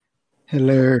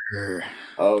Hello.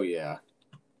 Oh yeah,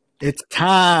 It's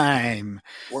time.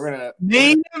 we're gonna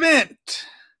Main event.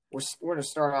 we're gonna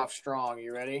start off strong.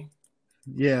 You ready?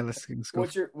 Yeah, let's go.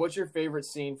 What's your favorite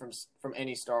scene from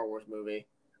any Star Wars movie?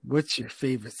 What's your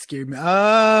favorite scary movie?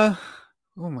 Oh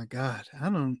my God. I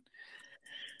don't.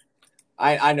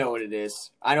 I know what it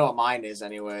is. I know what mine is,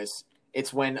 anyways.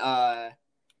 It's when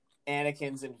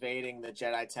Anakin's invading the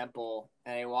Jedi Temple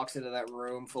and he walks into that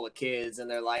room full of kids and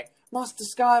they're like, "Master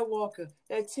Skywalker,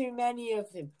 there are too many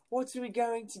of them. What are we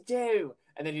going to do?"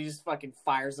 And then he just fucking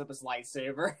fires up his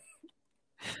lightsaber.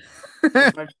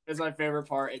 That's my favorite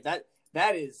part.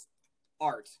 That is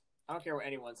art. I don't care what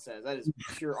anyone says. That is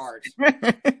pure art.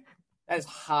 That is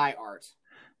high art.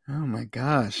 Oh my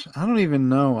gosh. I don't even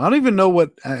know. I don't even know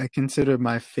what I consider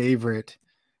my favorite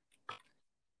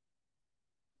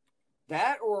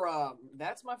That or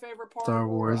that's my favorite part. Star Or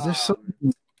Wars. There's so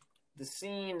the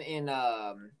scene in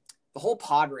the whole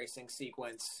pod racing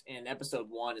sequence in Episode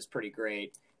 1 is pretty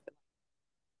great.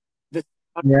 The,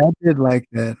 yeah, I did like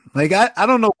that. Like I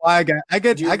don't know why do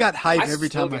you I remember? got hype I every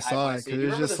still time I get hyped when saw I it see it. because Do it you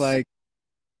was remember just the? like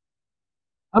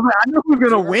I'm like, I know who's Do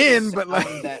you gonna remember the win, but like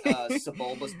sound that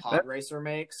Sebulba's pod racer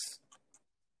makes?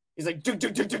 He's like, do do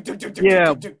do do do do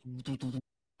yeah. do do.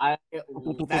 I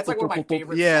That's like one of my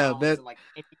favorite Yeah, sounds that in like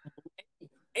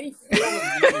any form of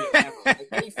media ever. Like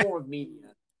any form of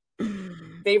media.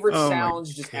 Favorite oh my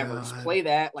sounds just ever. Just God. play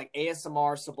that like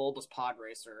ASMR Sebulba's Pod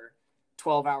Racer,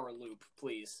 12-hour loop,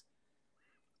 please.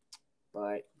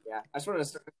 But yeah, I just want to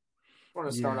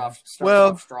start Yeah. off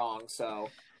Well, strong. So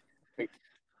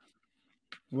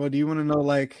well, do you want to know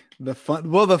like the fun?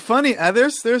 Well, the funny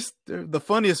there's the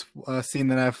funniest scene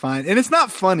that I find, and it's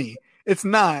not funny. It's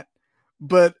not,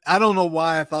 but I don't know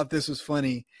why I thought this was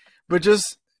funny. But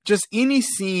just any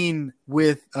scene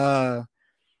with Darth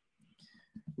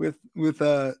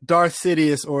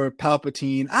Sidious or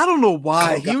Palpatine. I don't know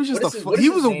why oh god, he was just what he is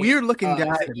was his a name? weird looking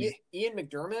guy Is to it me. Ian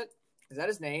McDermott? Is that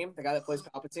his name? The guy that plays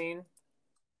Palpatine?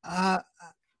 Uh,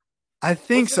 I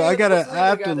think What's the so. name? What's the I name of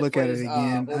the have guy to that look at it plays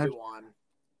again. Obi Wan?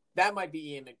 That might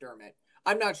be Ian McDermott.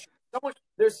 I'm not sure.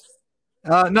 There's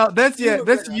No, Ian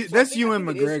McGregor. So that's I Ewan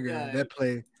think it is McGregor that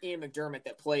play. Ian McDermott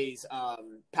that plays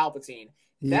Palpatine.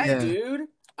 That Yeah, dude,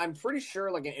 I'm pretty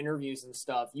sure, like in interviews and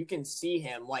stuff, you can see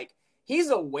him like he's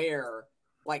aware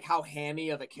like how hammy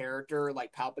of a character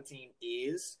like Palpatine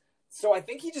is. So I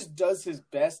think he just does his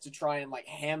best to try and like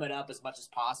ham it up as much as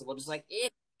possible. Just like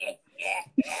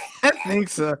I think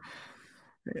so.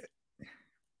 Yeah,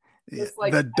 just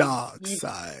like the dark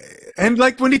side, and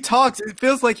like when he talks, it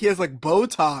feels like he has like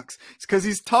Botox. It's because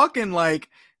he's talking like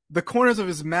the corners of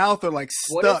his mouth are like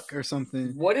what if stuck or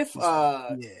something. what if It's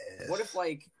like, what if yes.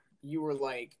 like you were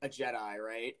like a Jedi,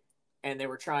 right? And they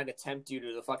were trying to tempt you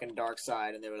to the fucking dark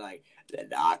side, and they were like, "The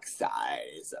dark side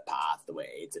is a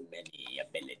pathway to many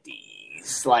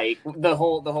abilities." Like the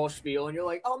whole spiel, and you're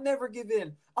like, "I'll never give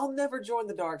in. I'll never join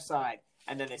the dark side."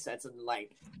 And then they said something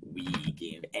like, "We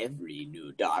give every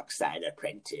new dark side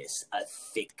apprentice a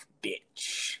thick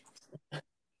bitch,"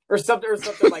 or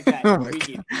something like that. Oh my We God.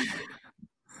 give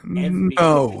Every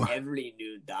No, every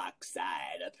new dark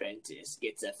side apprentice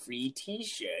gets a free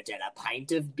T-shirt and a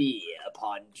pint of beer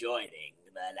upon joining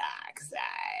the dark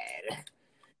side.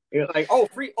 You're like,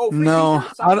 free no,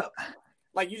 T-shirt, sign up.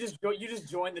 Like you just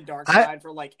join the dark I side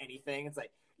for like anything. It's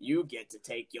like you get to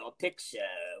take your picture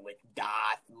with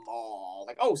Darth Maul.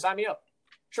 Like, oh, sign me up.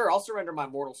 Sure, I'll surrender my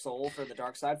mortal soul for the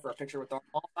dark side for a picture with Darth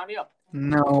Maul. Sign me up.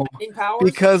 no, Lightning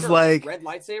powers, because sure. like Red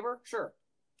lightsaber, sure.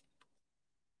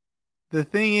 the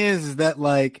thing is that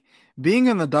like being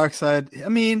on the dark side, I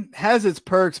mean, has its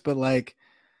perks, but like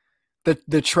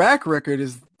the track record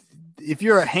is if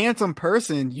you're a handsome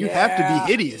person, you have to be Yeah, I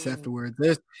hideous mean, afterwards.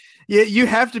 Yeah, you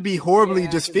have to be horribly yeah,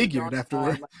 because the disfigured dark side,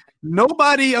 afterward. like,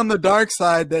 Nobody on the dark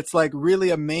side that's like really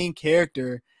a main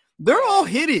character. They're yeah, all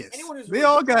hideous. anyone who's They really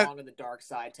all got strong in the dark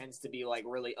side tends to be like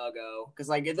really uggo because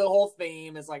like the whole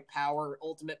theme is like power,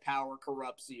 ultimate power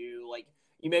corrupts you. Like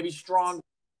you may be strong,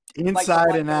 like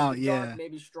inside and the out. dark Yeah, may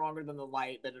be stronger than the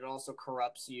light, but it also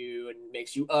corrupts you and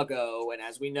makes you uggo. And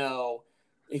as we know,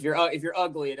 if you're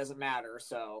ugly, it doesn't matter.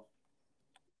 So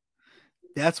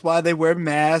that's why they wear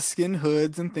masks and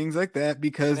hoods and things like that and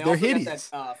because they they're also got that hideous.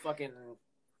 fucking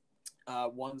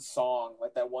one song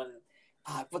like that one.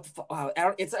 What the fuck?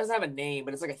 It doesn't have a name,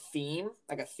 but it's like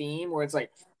a theme where it's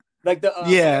like the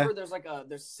Yeah, whenever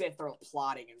there's Sith or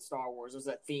plotting in Star Wars, there's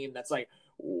that theme that's like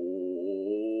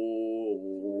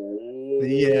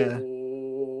yeah,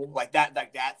 like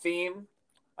that theme.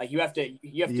 Like you have to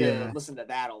yeah. listen to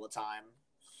that all the time.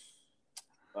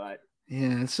 But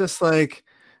Yeah, it's just like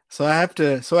so I have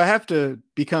to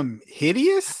become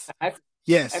hideous? I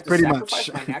I Yes, have to pretty sacrifice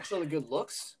much. my naturally good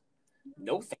looks?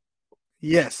 No thank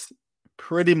Yes,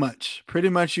 pretty much. Pretty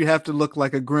much you have to look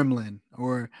like a gremlin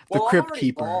or the Well, I'm crypt already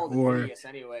keeper bald and or hideous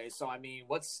anyway, so I mean,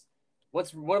 what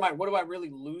am I really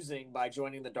losing by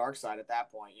joining the dark side at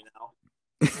that point, you know?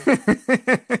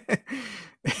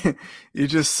 you're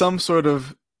just some sort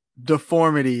of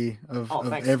deformity Oh, of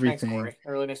thanks, everything. Corey.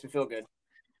 That really makes me feel good.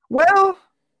 Well,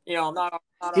 You know, I'm not if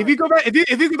already, you go back if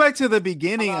you go back to the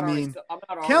beginning, I mean, I'm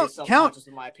not already count self-conscious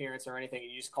of my appearance or anything.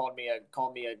 You just called me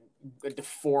a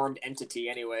deformed entity,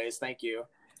 anyways. Thank you.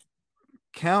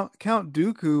 Count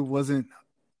Dooku wasn't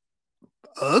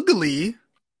ugly.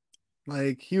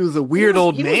 Like he was a He weird was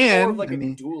old he was more of man. like I a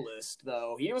mean, duelist,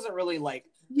 though. He wasn't really like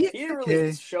yeah, he didn't really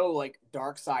okay. show like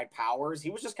dark side powers. He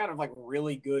was just kind of like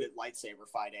really good at lightsaber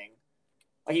fighting.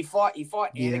 Like he fought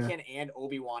Yeah. Anakin and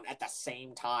Obi-Wan at the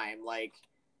same time. Like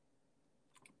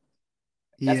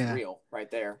that's Yeah. real right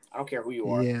there. I don't care who you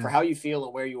are. For Yeah. how you feel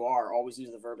and where you are, always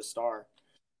use the verb star.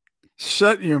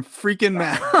 Shut your freaking All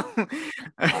right.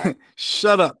 All right. mouth.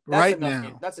 Shut up That's right enough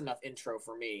now. that's enough intro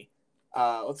for me.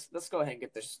 Let's go ahead and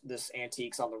get this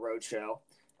antiques on the road show.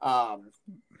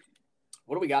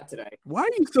 What do we got today? Why are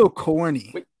you so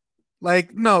corny? Wait.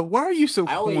 Like, no, why are you so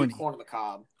I only eat corny? corn on the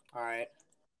cob. All right.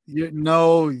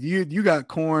 You got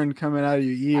corn coming out of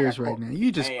your I ears got right corn. now.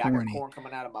 You just Hey, I got corny. corn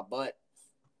coming out of my butt.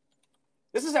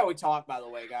 This is how we talk, by the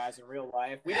way, guys, in real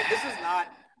life.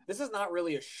 This is not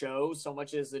really a show so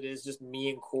much as it is just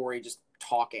me and Corey just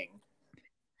talking.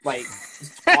 Like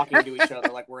just talking to each other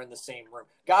like we're in the same room.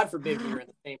 God forbid we were in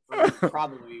the same room. It'd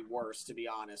probably be worse, to be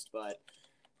honest, but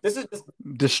this is just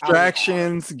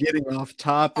Distractions, getting off oh,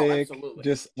 topic, absolutely.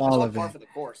 just It's all all of par it. for the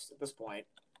course at this point.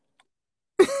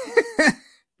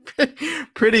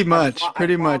 Pretty much. I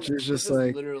Pretty much. promise It's this just is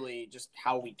like, literally just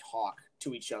how we talk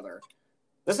to each other.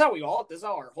 This is how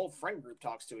our whole friend group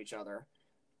talks to each other.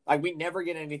 Like we never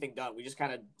get anything done. We just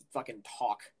kind of fucking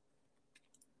talk.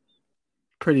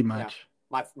 pretty Yeah. much.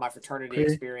 My fraternity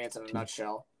Pretty- experience in a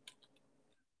nutshell.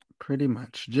 Pretty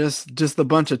much. Just a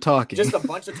bunch of talking. Just a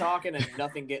bunch of talking and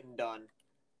nothing getting done.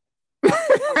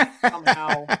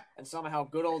 Somehow,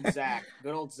 good old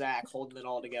Zach holding it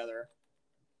all together.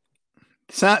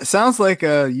 Sounds like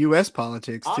U.S.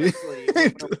 politics too.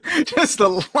 Honestly, Just a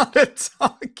lot of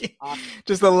talking.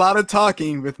 Just a lot of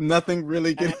talking with nothing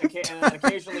really and getting then done.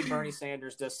 occasionally Bernie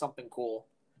Sanders does something cool,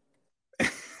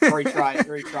 or he tries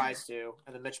to,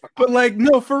 and then Mitch McConnell. But like,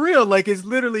 no, for real, like it's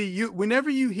literally you. Whenever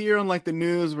you hear on like the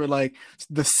news where like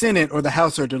the Senate or the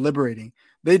House are deliberating,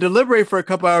 they deliberate for a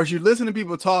couple hours. You listen to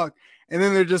people talk, and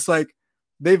then they're just like,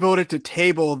 they voted to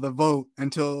table the vote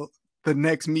until the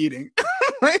next meeting.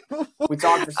 Like, We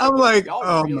talked for I'm like,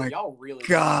 y'all my y'all really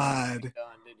God. done,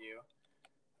 did you?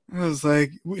 I was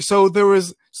like, so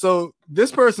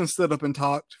this person stood up and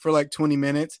talked for like 20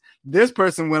 minutes. This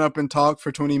person went up and talked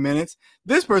for 20 minutes.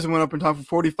 This person went up and talked for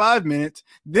 45 minutes.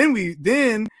 Then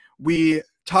we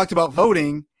talked about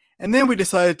voting, and then we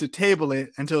decided to table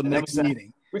it until And then next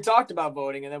meeting. We talked about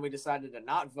voting, and then we decided to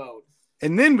not vote.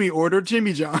 And then we ordered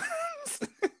Jimmy John's.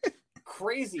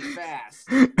 Crazy fast.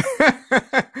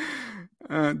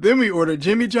 Then we ordered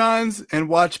Jimmy John's and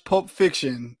watched Pulp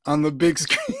Fiction on the big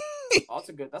screen. Oh,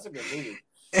 that's a good movie.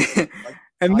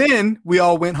 And then we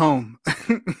all went home.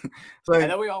 And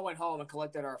then we all went home and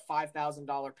collected our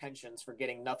 $5,000 pensions for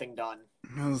getting nothing done.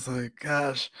 I was like,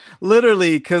 gosh,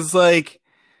 literally, because like,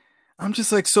 I'm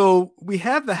just like, so we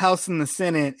have the House and the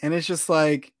Senate, and it's just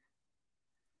like,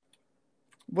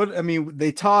 what? I mean,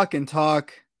 they talk and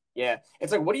talk. Yeah,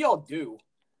 it's like, what do y'all do?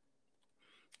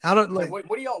 I don't Like, like.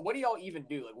 what do y'all even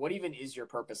do? Like, what even is your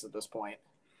purpose at this point?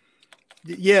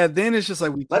 Yeah, then it's just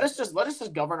like let us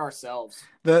just govern ourselves.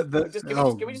 Can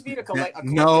we just be a collective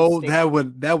no, state?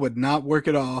 that would not work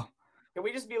at all. Can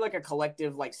we just be like a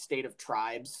collective like state of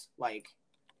tribes, like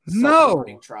no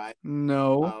tribe?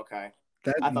 No. Oh, okay.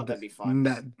 I thought that'd be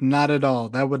fun. Not at all.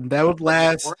 That would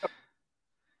last.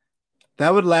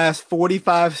 That would last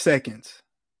 45 seconds.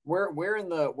 We're in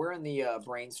the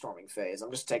brainstorming phase.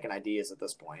 I'm just taking ideas at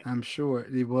this point. I'm sure.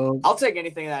 Well, I'll take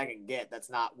anything that I can get that's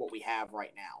not what we have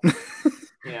right now.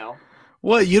 You know?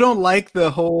 Well, you don't like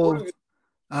the whole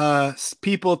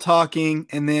people talking,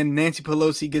 and then Nancy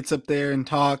Pelosi gets up there and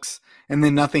talks, and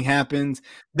then nothing happens.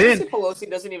 Nancy Pelosi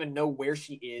doesn't even know where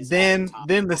she is. Then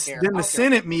the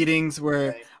Senate meetings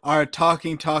where are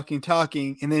talking,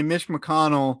 and then Mitch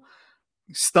McConnell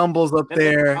stumbles up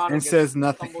there and says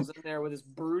nothing. Stumbles in there with his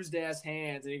bruised ass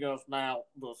hands, and he goes, "Now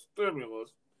the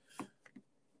stimulus.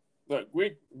 Look,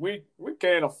 we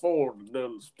can't afford to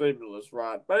do the stimulus,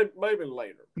 right? Maybe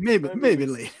later. Maybe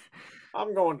later.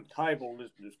 I'm going to table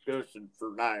this discussion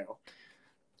for now."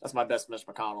 That's my best Mitch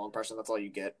McConnell impression. That's all you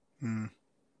get.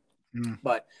 Mm.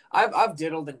 But I've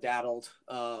diddled and daddled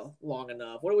long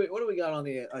enough. What do we got on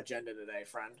the agenda today,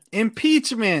 friend?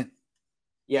 Impeachment.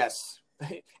 Yes,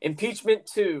 impeachment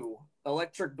 2,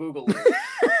 Electric Boogaloo.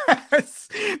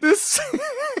 This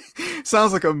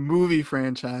sounds like a movie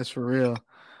franchise for real.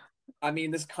 I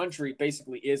mean, this country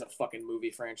basically is a fucking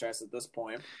movie franchise at this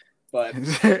point. But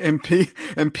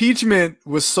Impeachment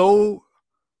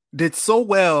did so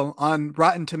well on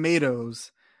Rotten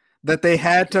Tomatoes that they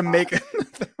had to make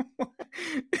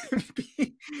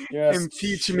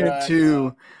Impeachment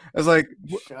 2. It's like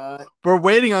we're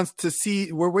waiting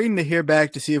to hear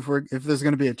back to see if there's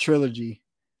going to be a trilogy.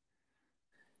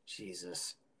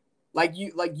 Jesus. Like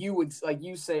you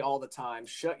say all the time,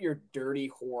 shut your dirty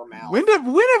whore mouth. When have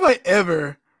I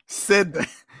ever said that?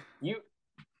 You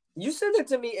said that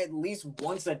to me at least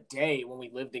once a day when we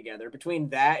lived together. Between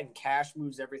that and Cash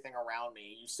Moves Everything Around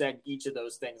Me, you said each of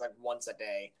those things like once a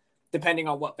day, depending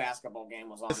on what basketball game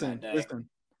was on that day. Listen.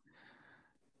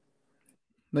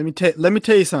 Let me tell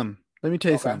you something.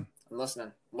 Something. I'm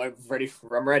listening. I'm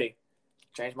ready.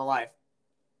 Changed my life.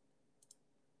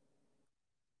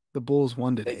 The Bulls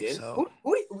won today. They did? So.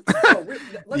 Let's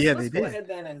go ahead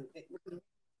then and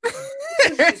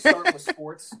let's start with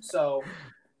sports. So,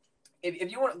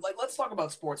 if you want, let's talk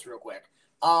about sports real quick.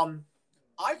 I'll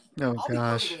be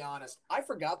perfectly honest. I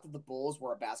forgot that the Bulls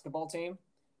were a basketball team.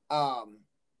 How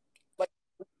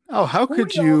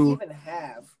could you even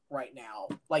have right now?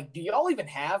 Like, do y'all even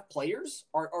have players,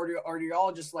 or do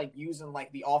y'all just like using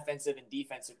like the offensive and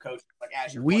defensive coach like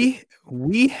as your We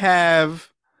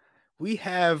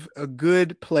have a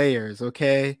good players,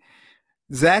 okay?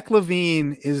 Zach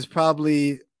LaVine is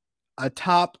probably a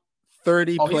top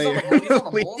 30 player. He's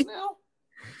on the Bulls now?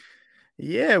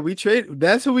 Yeah,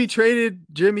 that's who we traded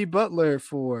Jimmy Butler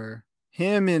for.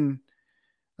 Him and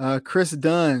Chris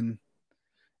Dunn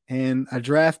and a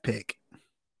draft pick.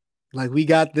 Like, we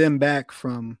got them back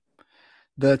from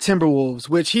the Timberwolves,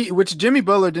 which Jimmy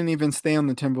Butler didn't even stay on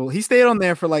the Timberwolves. He stayed on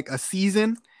there for like a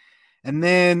season. And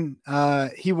then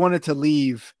he wanted to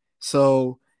leave.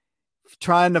 So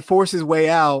trying to force his way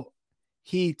out,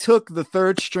 he took the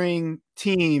third string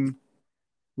team,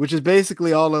 which is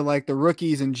basically all of like the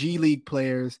rookies and G League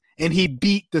players, and he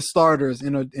beat the starters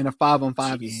in a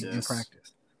 5-on-5 game in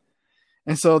practice.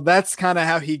 And so that's kind of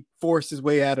how he forced his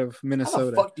way out of Minnesota.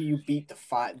 How the fuck do you beat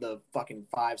the fucking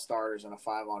 5 starters in a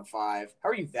 5-on-5? How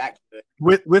are you that good?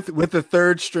 With the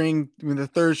third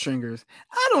stringers.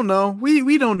 I don't know.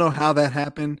 We don't know how that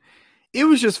happened. It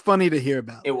was just funny to hear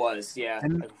about. It was, yeah.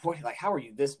 And, like how are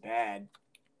you this bad?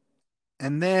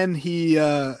 And then he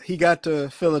got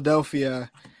to Philadelphia,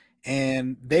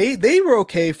 and they were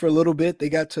okay for a little bit. They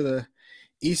got to the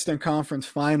Eastern Conference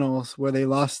Finals where they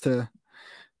lost to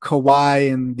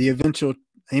Kawhi and the eventual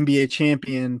NBA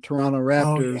champion Toronto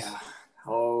Raptors.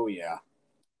 Oh yeah.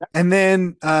 And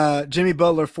then Jimmy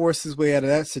Butler forced his way out of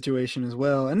that situation as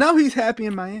well, and now he's happy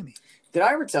in Miami. Did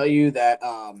I ever tell you that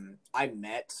I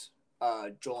met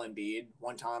Joel Embiid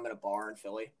one time at a bar in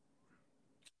Philly?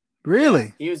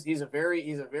 Really? Yeah, he's a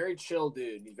very chill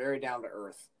dude. He's very down to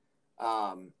earth.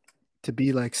 To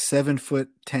be like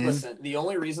 7'10". Listen, the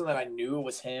only reason that I knew it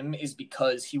was him is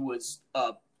because he was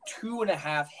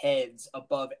 2.5 heads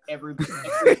above every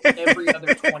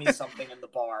other 20-something in the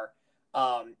bar.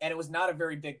 And it was not a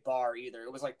very big bar either.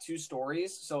 It was like 2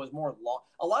 stories, so it was more long.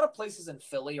 A lot of places in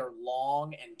Philly are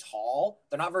long and tall.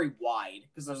 They're not very wide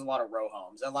because there's a lot of row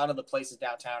homes. And a lot of the places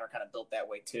downtown are kind of built that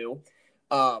way too.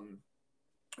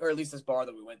 Or at least this bar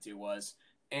that we went to was.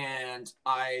 And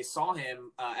I saw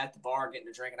him at the bar getting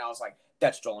a drink, and I was like,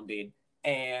 that's Joel Embiid.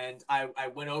 And I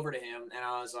went over to him, and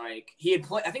I was like, I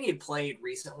think he had played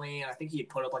recently, and I think he had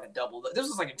put up like a double. This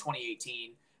was like in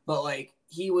 2018, but like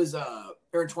he was, or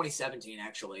in 2017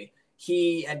 actually.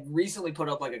 He had recently put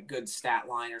up like a good stat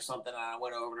line or something, and I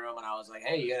went over to him, and I was like,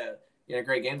 hey, you had a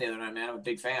great game the other night, man. I'm a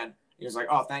big fan. He was like,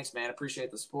 oh, thanks, man. Appreciate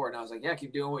the support. And I was like, yeah,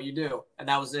 keep doing what you do. And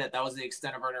that was it. That was the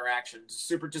extent of our interaction.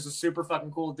 Just a super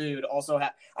fucking cool dude. Also,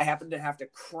 I happened to have to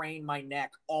crane my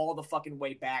neck all the fucking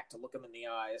way back to look him in the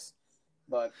eyes.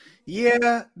 But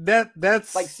yeah,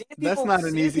 that's like that's not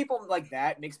an easy. People like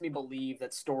that makes me believe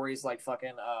that stories like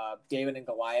fucking David and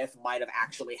Goliath might have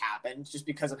actually happened just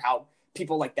because of how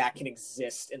people like that can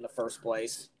exist in the first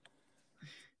place.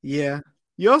 Yeah,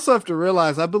 you also have to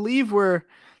realize, I believe we're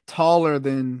taller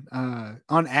than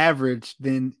on average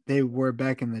than they were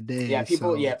back in the day. Yeah,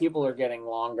 people are getting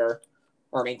longer,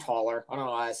 or I mean taller. I don't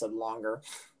know why I said longer.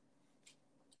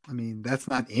 I mean, that's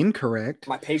not incorrect.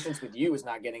 My patience with you is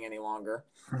not getting any longer.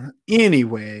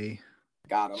 Anyway.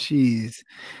 Got him. Jeez.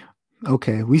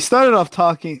 Okay. We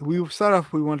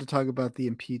wanted to talk about the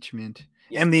impeachment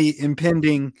and the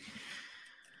impending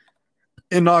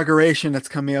inauguration that's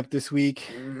coming up this week.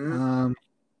 Mm-hmm.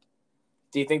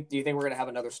 Do you think we're gonna have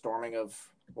another storming of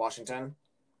Washington?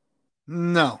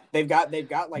 No. They've got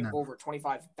like No. over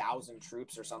 25,000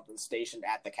 troops or something stationed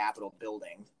at the Capitol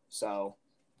building. So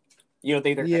you don't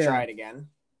think they're gonna try it again?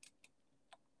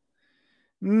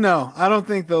 No, I don't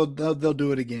think they'll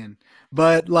do it again.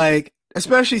 But like,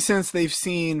 especially since they've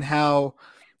seen how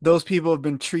those people have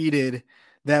been treated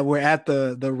that were at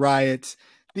the riots.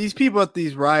 These people at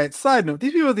these riots, side note,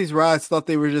 these people at these riots thought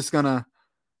they were just gonna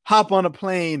hop on a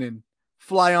plane and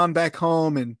fly on back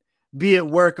home and be at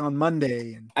work on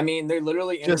Monday. And I mean, they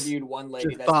literally interviewed one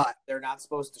lady that thought they're not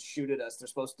supposed to shoot at us. They're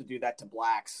supposed to do that to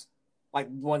blacks. Like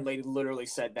one lady literally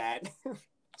said that.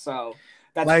 So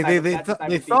that's like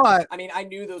they thought. I mean, I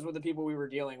knew those were the people we were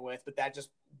dealing with, but that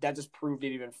just proved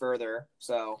it even further.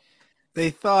 So they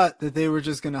thought that they were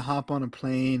just gonna hop on a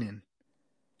plane, and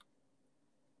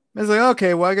it's like,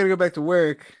 okay, well, I gotta go back to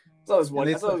work. So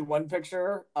I saw one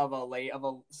picture of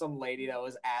some lady that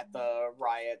was at the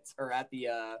riots or at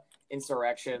the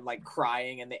insurrection, like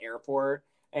crying in the airport,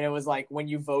 and it was like when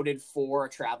you voted for a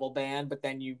travel ban, but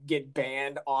then you get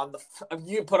banned on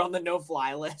you put on the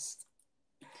no-fly list.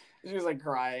 She was like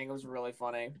crying. It was really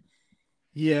funny.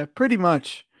 Yeah, pretty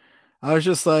much. I was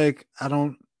just like, I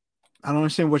don't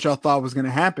understand what y'all thought was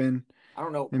gonna happen. I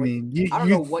don't know. I don't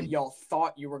know what y'all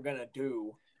thought you were gonna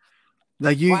do.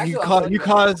 Like you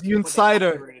incite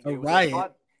a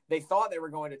riot. They thought they were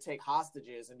going to take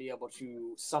hostages and be able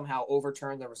to somehow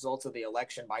overturn the results of the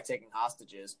election by taking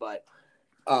hostages, but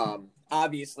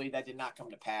obviously that did not come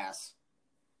to pass.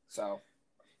 So,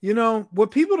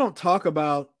 what people don't talk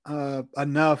about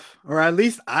enough, or at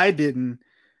least I didn't,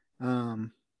 that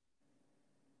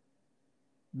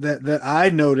I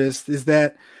noticed, is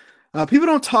that people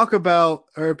don't talk about,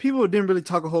 or people didn't really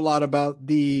talk a whole lot about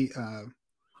the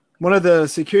one of the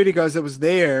security guards that was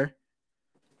there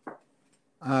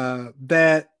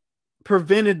that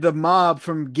prevented the mob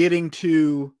from getting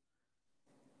to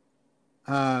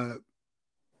that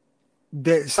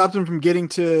stopped them from getting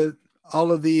to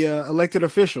all of the elected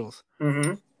officials.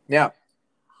 Mm-hmm. Yeah.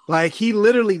 Like he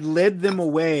literally led them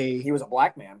away. He was a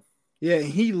black man. Yeah,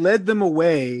 he led them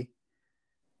away.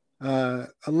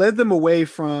 Led them away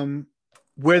from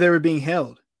where they were being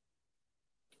held.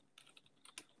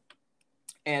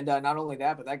 And not only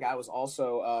that, but that guy was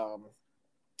also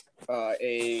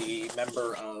a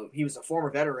member of. He was a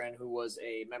former veteran who was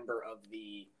a member of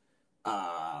the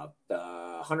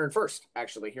 101st,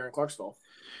 actually, here in Clarksville.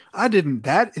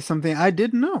 That is something I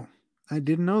didn't know. I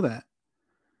didn't know that.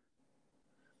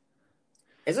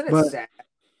 Isn't it sad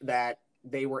that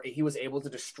he was able to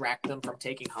distract them from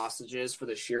taking hostages for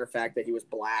the sheer fact that he was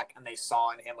black and they saw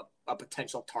in him a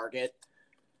potential target?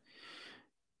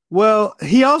 Well,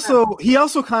 he also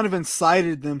kind of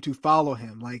incited them to follow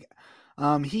him. Like,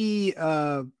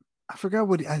 I forgot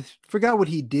what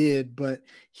he did, but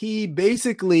he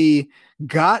basically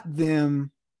got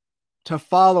them to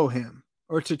follow him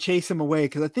or to chase him away.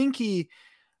 Cause I think to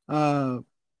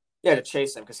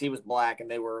chase him because he was black and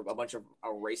they were a bunch of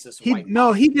racist white.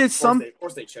 No, he did something. Of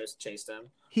course they chased him.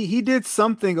 He did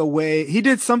something away. He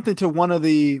did something to one of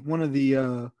the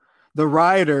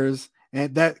rioters,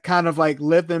 and that kind of like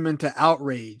led them into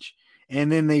outrage,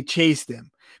 and then they chased him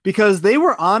because they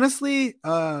were honestly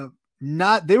not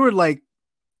that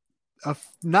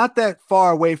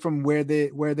far away from where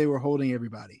they were holding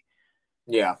everybody.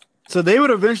 Yeah. So they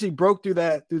would eventually broke through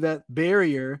that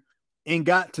barrier and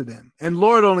got to them. And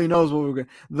Lord only knows what we're going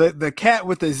to. The cat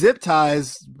with the zip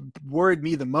ties worried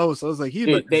me the most. I was like,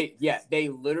 they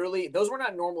literally, those were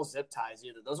not normal zip ties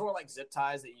either. Those were like zip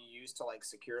ties that you use to like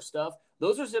secure stuff.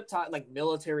 Those are zip ties, like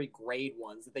military grade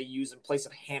ones that they use in place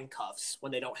of handcuffs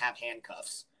when they don't have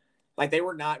handcuffs. Like they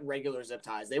were not regular zip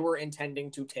ties. They were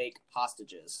intending to take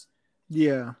hostages.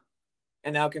 Yeah.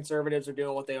 And now conservatives are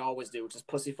doing what they always do, which is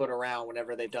pussyfoot around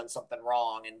whenever they've done something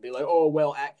wrong and be like, oh,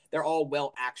 well, they're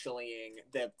all actuallying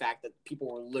the fact that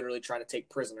people were literally trying to take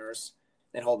prisoners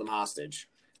and hold them hostage.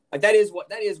 Like that is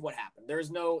what happened.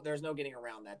 There's no getting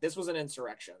around that. This was an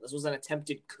insurrection. This was an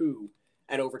attempted coup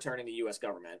at overturning the U.S.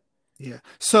 government. Yeah.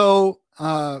 So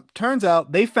turns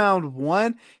out they found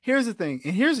one. Here's the thing.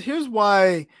 And here's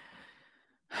why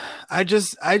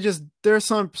there are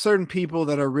some certain people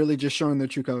that are really just showing their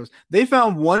true colors. They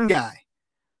found one guy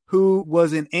who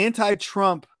was an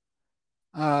anti-Trump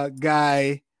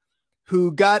guy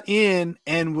who got in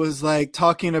and was like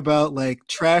talking about like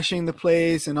trashing the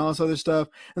place and all this other stuff.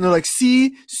 And they're like,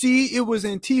 see, it was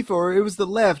Antifa or it was the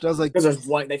left. I was like, because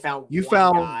they found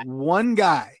one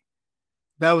guy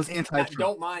that was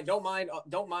anti-Trump.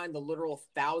 Don't mind the literal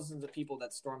thousands of people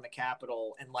that stormed the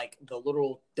Capitol and like the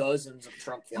literal dozens of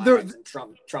Trump flags and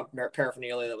Trump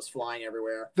paraphernalia that was flying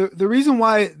everywhere. The reason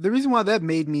why that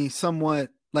made me somewhat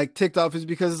like ticked off is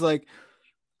because like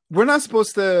we're not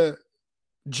supposed to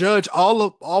judge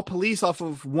all police off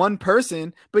of one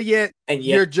person, but yet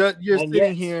you're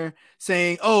sitting here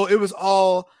saying, "Oh, it was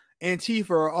all Antifa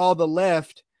or all the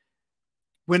left."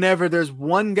 Whenever there's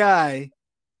one guy.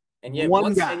 And yet,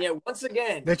 once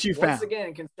again,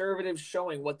 found. Conservatives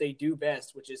showing what they do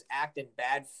best, which is act in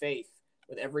bad faith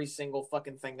with every single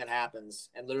fucking thing that happens,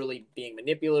 and literally being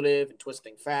manipulative and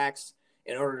twisting facts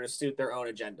in order to suit their own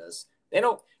agendas.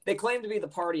 They claim to be the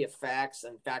party of facts,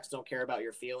 and facts don't care about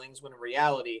your feelings, when in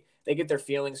reality, they get their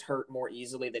feelings hurt more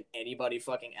easily than anybody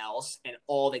fucking else, and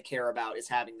all they care about is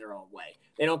having their own way.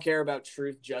 They don't care about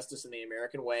truth, justice, and the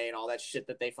American way, and all that shit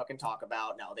that they fucking talk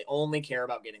about. No, they only care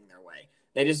about getting their way.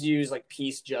 They just use like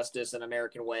peace, justice, and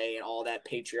American way and all that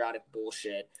patriotic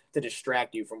bullshit to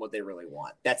distract you from what they really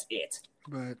want. That's it.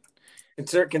 But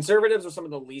conservatives are some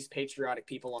of the least patriotic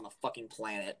people on the fucking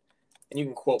planet. And you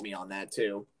can quote me on that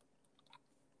too.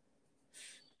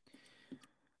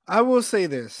 I will say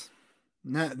this.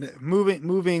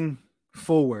 Moving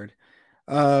forward.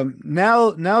 Now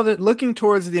that looking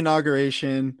towards the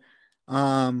inauguration,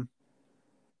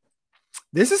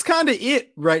 this is kind of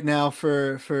it right now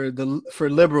for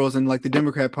liberals and like the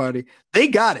Democrat Party. They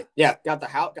got it. Yeah, got the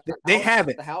House. They have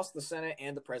it. The House, the Senate,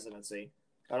 and the presidency.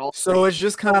 So it's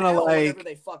just kind of like whenever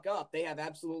they fuck up, they have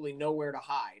absolutely nowhere to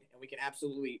hide, and we can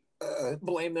absolutely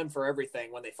blame them for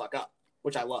everything when they fuck up,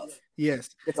 which I love. Yes,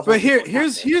 but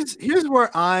here's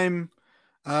where I'm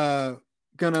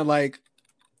gonna like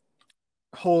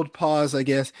hold pause, I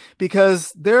guess,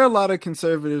 because there are a lot of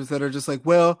conservatives that are just like,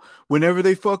 well, whenever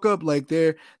they fuck up, like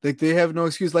they have no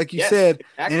excuse, like you said,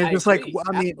 exactly. And it's just like, well,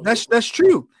 I mean, that's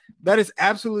true. That is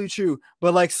absolutely true.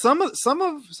 But like some of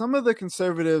the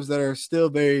conservatives that are still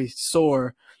very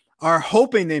sore are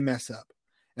hoping they mess up,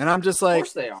 and I'm just like, of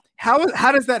course they are.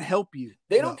 How does that help you?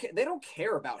 They don't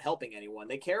care about helping anyone.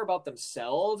 They care about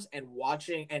themselves and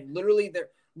watching, and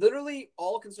literally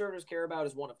all conservatives care about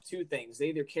is one of two things. They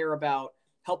either care about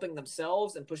helping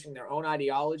themselves and pushing their own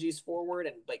ideologies forward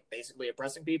and like basically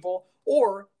oppressing people,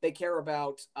 or they care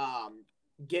about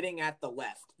getting at the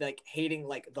left, like hating,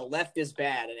 like the left is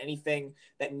bad and anything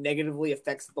that negatively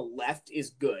affects the left is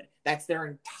good. That's their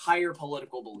entire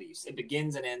political beliefs. It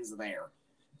begins and ends there.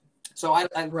 So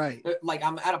right. Like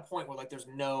I'm at a point where like there's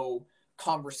no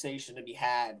conversation to be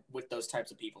had with those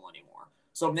types of people anymore.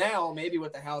 So now maybe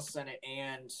with the House, Senate,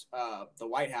 and the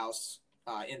White House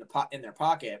in their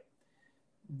pocket,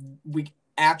 we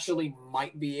actually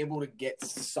might be able to get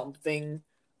something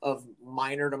of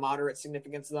minor to moderate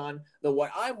significance done. Though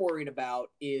what I'm worried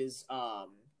about is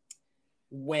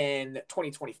when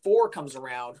 2024 comes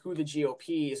around, who the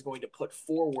GOP is going to put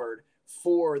forward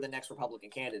for the next Republican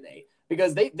candidate.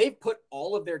 Because they've put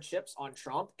all of their chips on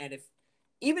Trump, and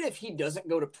even if he doesn't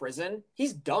go to prison,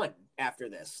 he's done after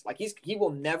this. Like he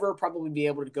will never probably be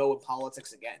able to go in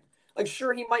politics again. Like,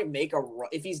 sure, he might make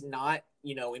if he's not,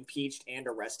 impeached and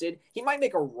arrested, he might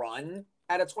make a run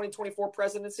at a 2024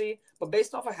 presidency. But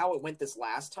based off of how it went this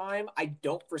last time, I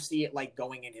don't foresee it like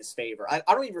going in his favor. I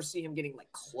don't even see him getting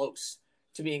like close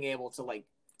to being able to like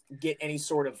get any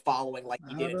sort of following like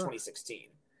he did in 2016.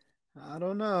 I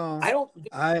don't know. I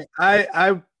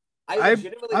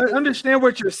understand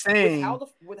what you're saying.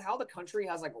 With how the country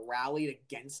has like rallied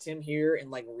against him here in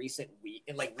recent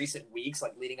weeks,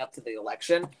 like leading up to the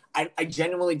election, I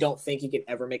genuinely don't think he could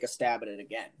ever make a stab at it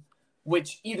again.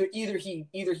 Which either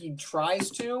he tries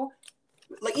to,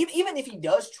 like even if he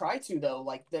does try to though,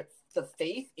 like the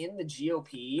faith in the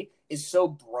GOP is so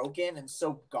broken and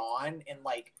so gone in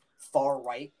like far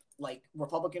right like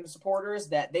Republican supporters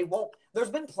that they won't. There's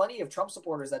been plenty of Trump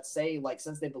supporters that say like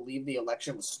since they believe the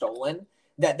election was stolen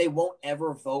that they won't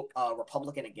ever vote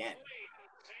Republican again.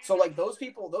 So like those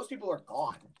people are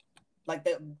gone. Like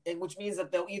that, and which means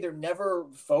that they'll either never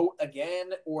vote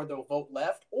again or they'll vote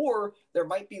left, or there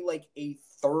might be like a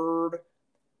third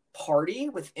party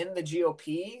within the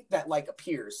GOP that like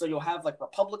appears. So you'll have like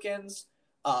Republicans,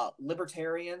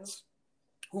 libertarians,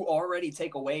 who already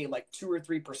take away like 2 or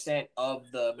 3%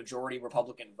 of the majority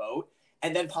Republican vote,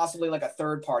 and then possibly like a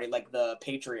third party, like the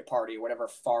Patriot Party or whatever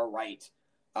far right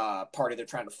party they're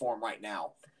trying to form right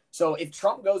now. So if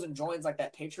Trump goes and joins like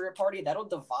that Patriot Party, that'll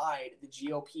divide the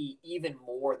GOP even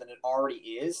more than it already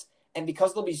is. And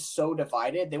because they'll be so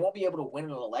divided, they won't be able to win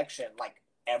an election like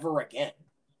ever again.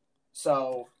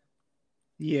 So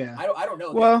yeah, I don't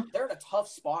know. Well, they're in a tough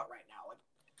spot right now. Like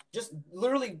just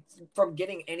literally from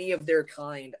getting any of their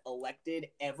kind elected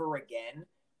ever again,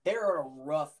 they're in a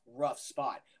rough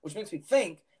spot, which makes me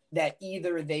think that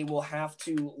either they will have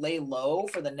to lay low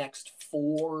for the next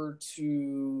 4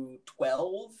 to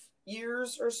 12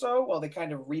 years or so while they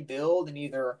kind of rebuild and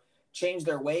either change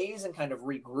their ways and kind of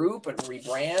regroup and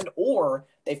rebrand, or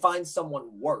they find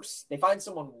someone worse. They find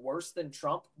someone worse than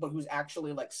Trump, but who's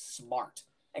actually like smart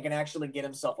and can actually get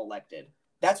himself elected.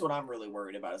 That's what I'm really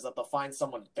worried about, is that they'll find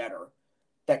someone better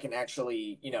that can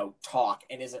actually, talk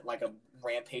and isn't like a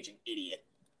rampaging idiot.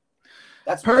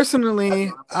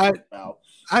 Personally,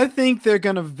 I think they're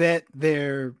gonna vet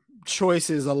their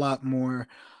choices a lot more.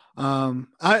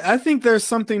 I think there's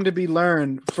something to be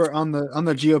learned on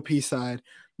the GOP side.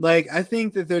 Like, I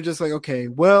think that they're just like, okay,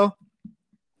 well,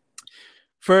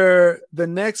 for the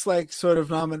next like sort of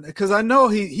nominee, because I know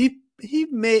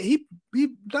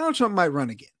Donald Trump might run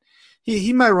again.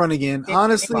 He might run again.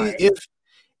 Honestly,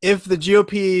 if the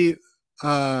GOP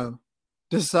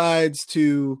decides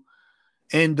to,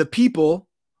 and the people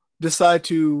decide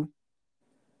to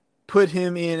put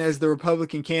him in as the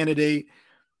Republican candidate,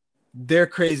 they're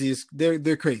crazy.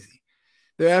 They're crazy.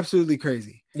 They're absolutely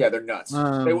crazy. Yeah, they're nuts.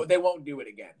 They won't do it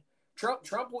again.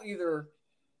 Trump will either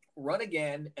run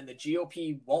again and the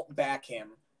GOP won't back him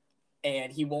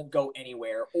and he won't go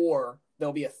anywhere, or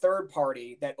there'll be a third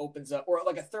party that opens up, or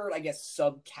like a third, I guess,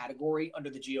 subcategory under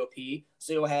the GOP.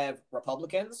 So you'll have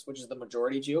Republicans, which is the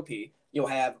majority GOP. You'll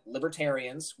have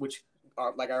Libertarians, which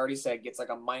are, like I already said, gets like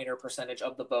a minor percentage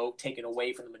of the vote taken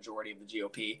away from the majority of the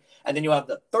GOP. And then you'll have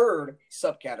the third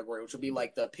subcategory, which will be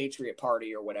like the Patriot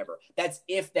Party or whatever. That's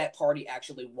if that party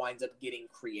actually winds up getting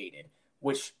created,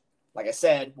 which, like I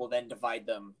said, will then divide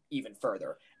them even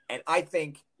further. And I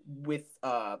think with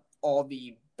all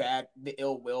the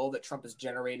ill will that Trump has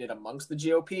generated amongst the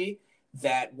GOP,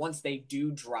 that once they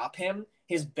do drop him,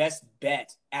 his best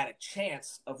bet at a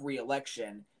chance of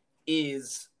re-election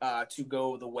is to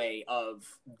go the way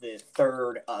of the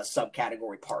third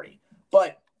subcategory party.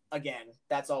 But again,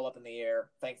 that's all up in the air.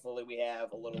 Thankfully, we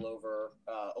have a little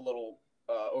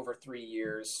over 3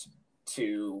 years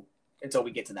until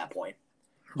we get to that point.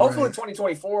 Hopefully, right.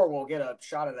 2024 we'll get a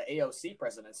shot at the AOC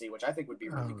presidency, which I think would be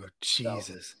really good.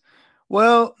 Jesus. So.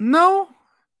 Well, no.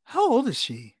 How old is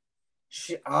she?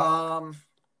 I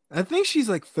think she's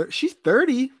like she's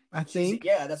 30. I think.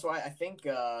 Yeah, that's why I think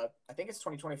it's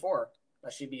 2024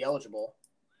 that she'd be eligible.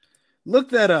 Look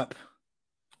that up.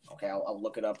 Okay, I'll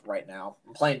look it up right now.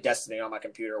 I'm playing Destiny on my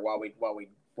computer while we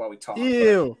talk.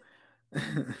 Ew.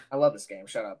 I love this game.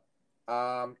 Shut up.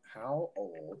 How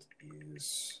old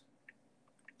is?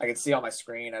 I can see on my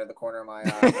screen out of the corner of my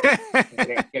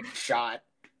eye. Get shot.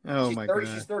 Oh, she's my 30,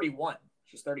 God. She's 31.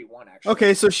 She's 31, actually.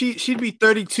 Okay, so she'd be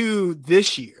 32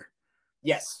 this year.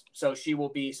 Yes. So she will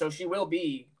be.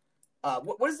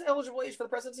 What is the eligible age for the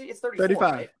presidency? It's 34.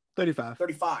 35. Right? 35.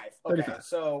 35. Okay. 35.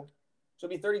 So she'll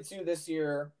be 32 this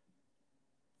year.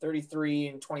 33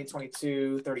 in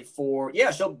 2022. 34.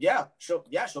 Yeah. She'll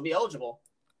be eligible.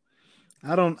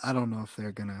 I don't know if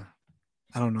they're gonna.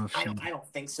 I don't know if I don't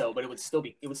think so, but it would still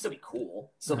be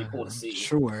cool. Still be cool to see.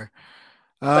 Sure.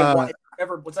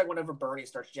 It's like whenever Bernie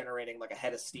starts generating like a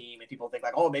head of steam and people think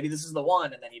like, oh, maybe this is the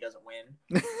one, and then he doesn't win.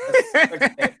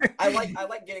 I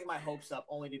like getting my hopes up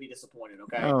only to be disappointed.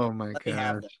 Okay. Oh my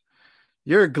gosh.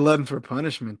 You're a glutton for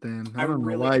punishment. Then I don't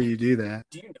know why you do that.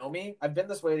 Do you know me? I've been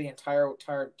this way the entire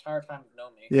time you've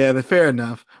known me. Yeah, fair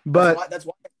enough. But that's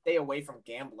why I stay away from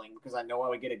gambling, because I know I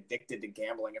would get addicted to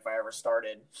gambling if I ever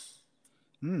started.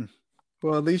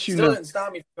 Well, at least you still know. Didn't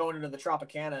stop me from going into the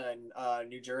Tropicana in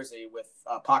New Jersey with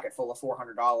a pocket full of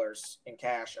 $400 in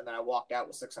cash, and then I walked out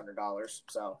with $600.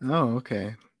 So. Oh,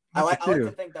 okay. I like to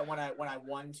think that when I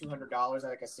won $200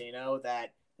 at a casino,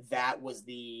 that was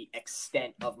the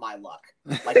extent of my luck.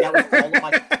 Like that was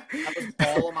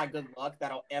all of my good luck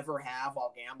that I'll ever have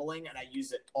while gambling, and I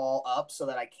use it all up so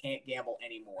that I can't gamble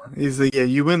anymore. He's like, yeah,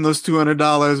 you win those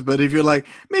 $200, but if you're like,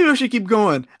 maybe I should keep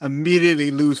going,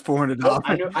 immediately lose $400. Nope,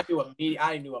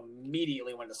 I knew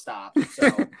immediately when to stop.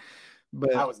 So,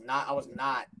 but I was not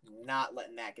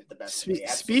letting that get the best of me.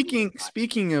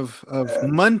 Speaking of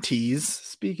Munties,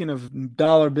 speaking of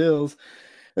dollar bills.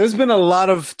 There's been a lot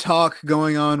of talk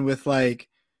going on with like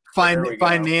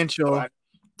financial.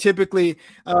 Typically,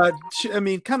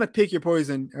 kind of pick your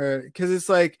poison, because it's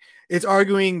like it's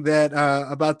arguing that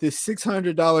about this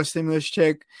 $600 stimulus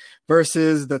check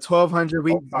versus the $1,200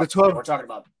 we're talking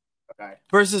about. Okay.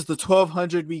 Versus the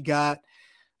 $1,200 we got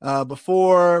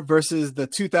before versus the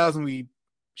 $2,000 we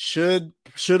should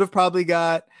have probably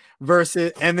got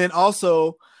versus, and then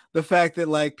also the fact that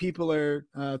like people are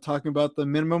talking about the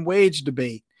minimum wage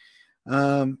debate.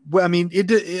 Well, I mean,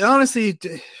 it honestly,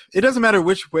 it doesn't matter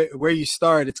which way where you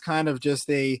start. It's kind of just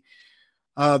the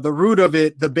root of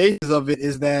it, the basis of it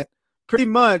is that pretty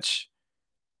much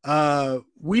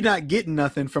we not getting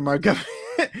nothing from our government.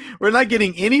 We're not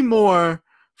getting any more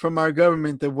from our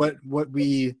government than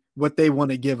what they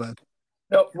want to give us.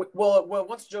 No, well,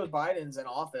 once Joe Biden's in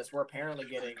office, we're apparently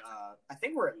getting. I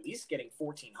think we're at least getting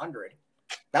 1,400.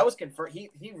 That was confirmed.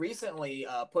 He recently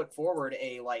put forward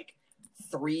a like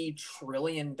 $3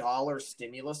 trillion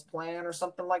stimulus plan or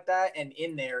something like that, and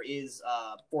in there is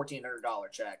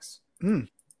 $1,400 checks.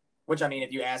 Which, I mean,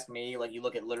 if you ask me, like, you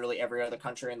look at literally every other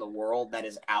country in the world that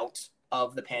is out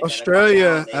of the pandemic.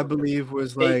 Australia, I believe,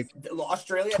 was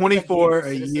Australia 24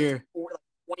 a year,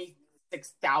 like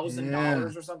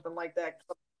 $26,000 or something like that.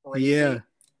 Crazy. Yeah.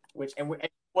 Which and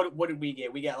what did we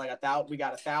get? We got like 1,000. We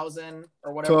got 1,000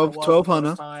 or whatever.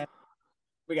 1,200.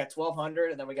 We got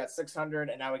 1,200, and then we got 600,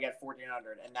 and now we got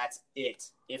 1,400, and that's it,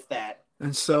 if that.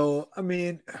 And so, I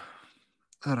mean,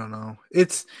 I don't know.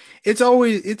 It's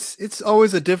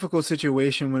always a difficult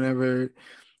situation whenever,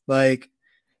 like,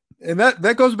 and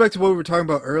that goes back to what we were talking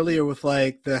about earlier with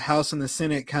like the House and the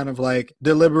Senate kind of like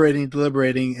deliberating,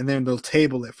 and then they'll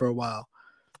table it for a while,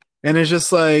 and it's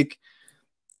just like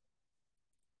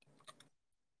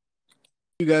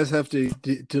you guys have to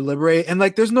deliberate, and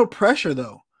like there's no pressure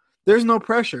though. There's no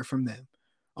pressure from them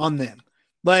on them.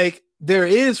 Like there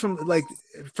is from like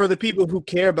for the people who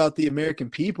care about the American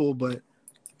people, but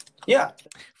yeah,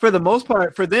 for the most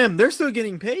part, for them, they're still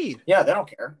getting paid. Yeah, they don't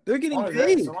care. They're getting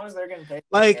paid. As long as they're getting paid.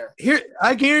 Like here,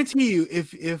 I guarantee you,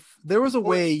 if there was a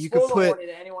way you could put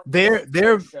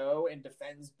their show and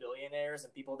defends billionaires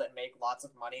and people that make lots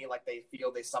of money, like they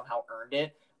feel they somehow earned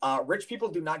it. Rich people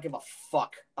do not give a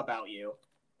fuck about you.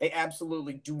 They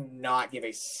absolutely do not give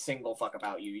a single fuck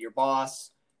about you. Your boss,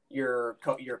 your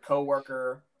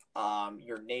coworker,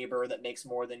 your neighbor that makes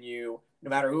more than you,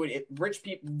 no matter who rich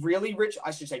people, really rich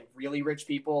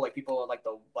people, like people like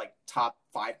the top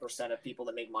 5% of people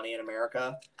that make money in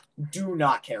America do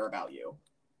not care about you.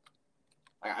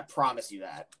 I promise you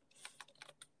that.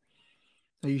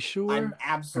 Are you sure? I'm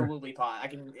absolutely positive. I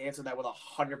can answer that with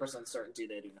 100% certainty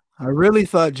they do not. I really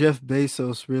thought Jeff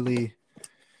Bezos really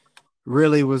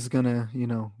was gonna,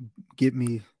 get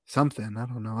me something. I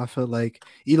don't know. I felt like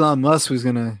Elon Musk was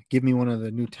gonna give me one of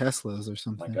the new Teslas or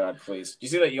something. Oh my God, please! You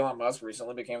see that Elon Musk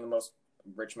recently became the most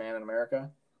rich man in America?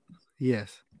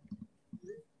 Yes,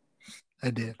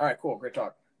 I did. All right, cool, great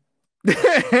talk.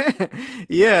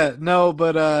 Yeah, no,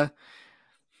 but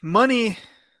money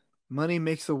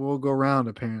makes the world go round,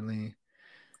 apparently,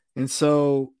 and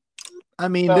so. I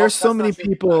mean, there's so many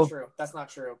people. That's not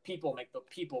true. People make the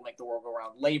world go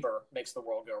round. Labor makes the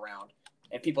world go round,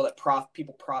 and people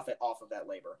profit off of that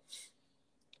labor.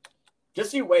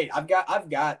 Just you wait. I've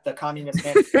got the Communist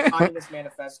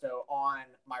Manifesto on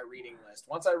my reading list.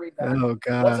 Once I read that,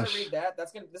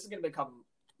 this is gonna become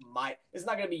my. It's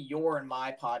not gonna be your and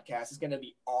my podcast. It's gonna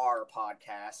be our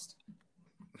podcast.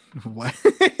 What?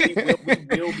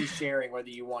 we will be sharing whether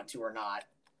you want to or not.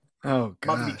 Oh,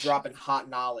 gosh. I'm about to be dropping hot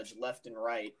knowledge left and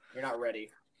right. You're not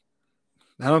ready.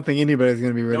 I don't think anybody's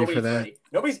going to be ready for that. Ready.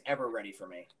 Nobody's ever ready for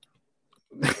me.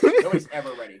 Nobody's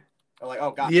ever ready. They're like, oh,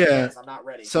 God, yes, I'm not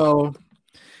ready. So,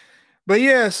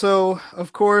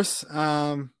 of course,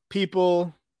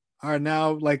 people are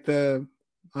now like the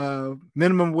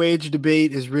minimum wage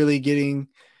debate is really getting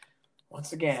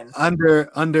once again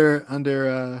underway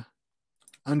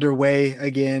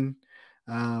again.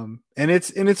 And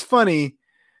it's funny.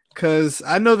 Because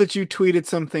I know that you tweeted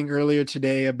something earlier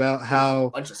today about how a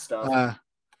bunch of stuff.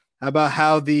 About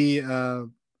how the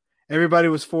everybody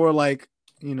was for like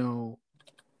the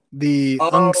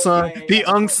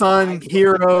unsung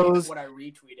heroes. What I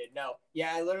retweeted. No,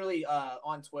 yeah, I literally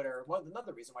on Twitter. Well,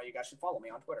 another reason why you guys should follow me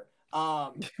on Twitter.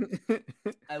 I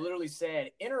literally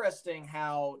said, interesting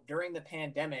how during the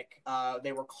pandemic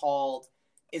they were called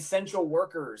essential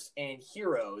workers and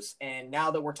heroes, and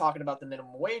now that we're talking about the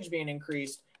minimum wage being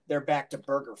increased, they're back to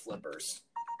burger flippers.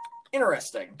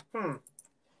 Interesting.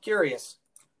 Curious.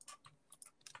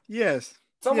 Yes.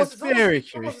 It's very curious.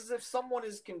 It's almost as if someone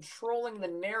is controlling the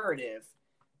narrative,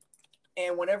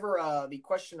 and whenever the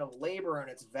question of labor and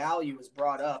its value is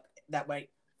brought up that might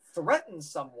threaten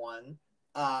someone,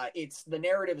 the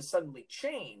narrative is suddenly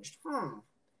changed.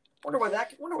 Wonder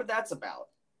what that's about.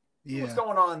 Yeah. What's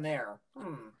going on there?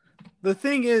 The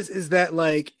thing is that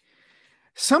like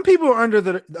some people are under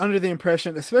the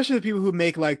impression, especially the people who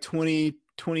make like $20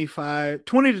 to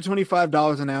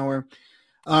 $25 an hour.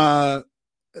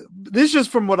 This is just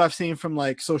from what I've seen from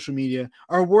like social media,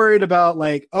 are worried about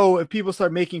like, oh, if people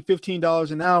start making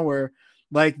 $15 an hour,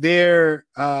 like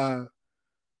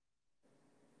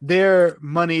their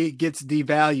money gets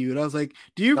devalued. I was like,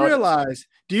 do you No, it doesn't. realize?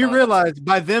 Do you No, it doesn't. realize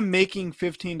by them making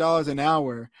 $15 an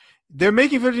hour, they're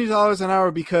making $15 an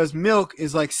hour because milk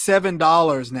is like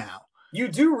 $7 now, You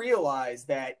do realize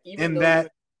that and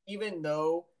that even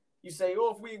though you say,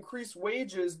 "Oh, if we increase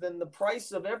wages, then the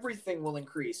price of everything will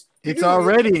increase." You it's do realize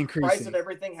already the price of increasing.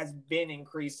 everything has been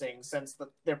increasing since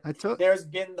I took there's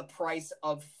been the price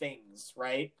of things,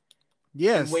 right? And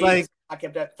yes, like wages. I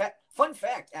kept that. Fun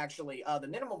fact, actually, the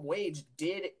minimum wage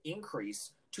did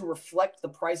increase to reflect the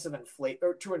price of inflation,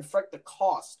 or to reflect the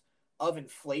cost of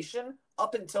inflation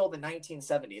up until the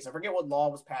 1970s. I forget what law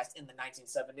was passed in the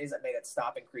 1970s that made it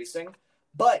stop increasing.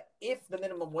 But if the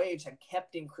minimum wage had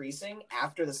kept increasing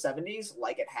after the 70s,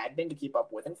 like it had been to keep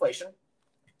up with inflation,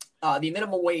 the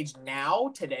minimum wage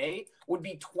now, today, would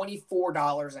be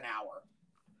 $24 an hour.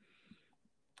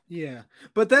 yeah,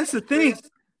 but that's the thing.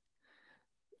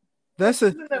 That's a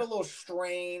Isn't that a little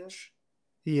strange?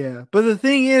 yeah, but the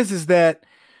thing is that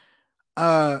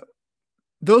uh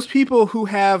those people who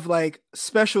have like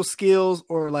special skills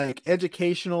or like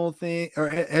educational thing or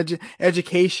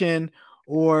education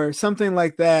or something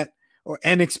like that or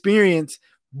an experience,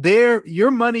 their your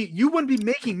money you wouldn't be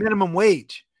making minimum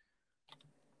wage.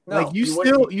 Like No, you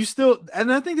wouldn't be. you still,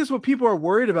 and I think that's what people are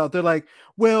worried about. They're like,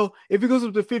 well, if it goes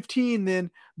up to 15, then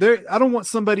there, I don't want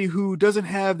somebody who doesn't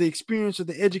have the experience or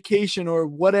the education or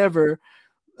whatever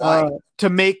Why? to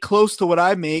make close to what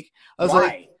I make. I was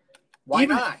like, Why? Why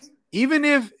even not?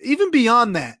 even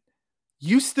beyond that,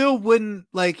 you still wouldn't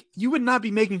like you would not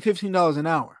be making $15 an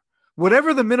hour.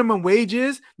 Whatever the minimum wage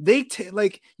is,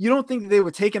 like you don't think they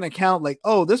would take into account like,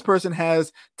 oh, this person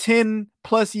has 10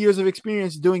 plus years of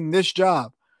experience doing this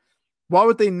job. Why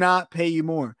would they not pay you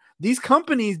more? These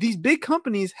companies, these big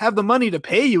companies have the money to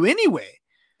pay you anyway.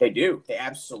 They do. They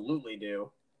absolutely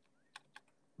do.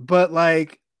 But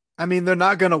like, I mean, they're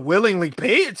not going to willingly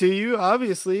pay it to you,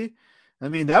 obviously. I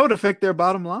mean, that would affect their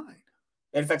bottom line.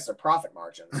 It affects their profit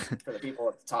margins for the people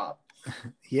at the top.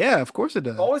 Yeah, of course it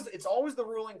does. It's always the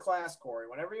ruling class, Corey.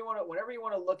 Whenever you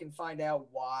want to look and find out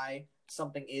why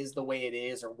something is the way it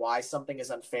is or why something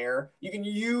is unfair, you can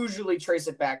usually trace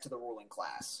it back to the ruling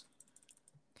class.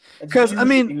 Because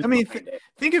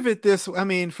think of it this. I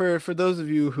mean, for those of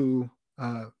you who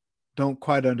don't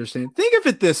quite understand, think of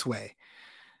it this way.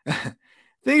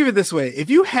 Think of it this way: if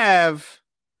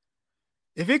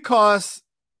it costs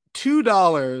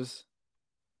 $2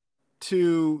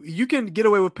 you can get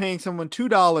away with paying someone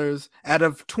 $2 out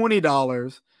of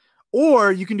 $20,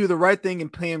 or you can do the right thing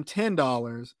and pay them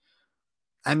 $10.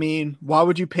 I mean, why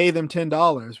would you pay them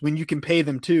 $10 when you can pay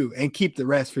them $2 and keep the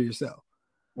rest for yourself?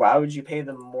 Why would you pay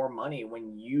them more money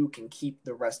when you can keep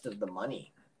the rest of the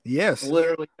money? Yes.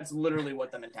 That's literally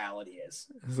what the mentality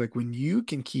is. It's like when you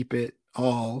can keep it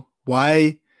all,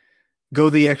 why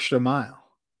go the extra mile?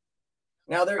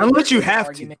 Now unless you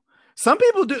have to. Some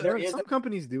people do. Some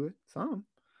companies do it. Some.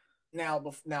 Now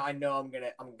I know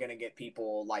I'm gonna get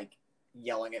people like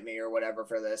yelling at me or whatever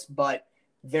for this, but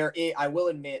I will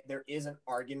admit there is an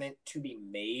argument to be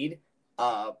made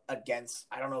against,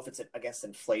 I don't know if it's against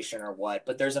inflation or what,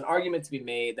 but there's an argument to be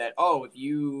made that, oh, if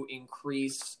you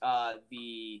increase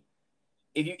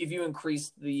if you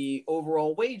increase the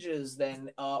overall wages, then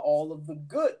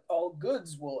all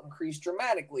goods will increase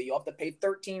dramatically. You'll have to pay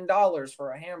 $13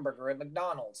 for a hamburger at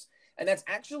McDonald's. And that's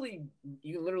actually,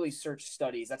 you can literally search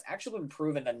studies, that's actually been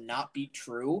proven to not be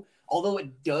true. Although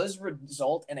it does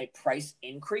result in a price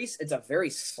increase, it's a very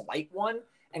slight one,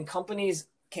 and companies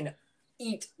can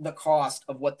eat the cost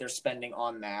of what they're spending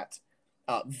on that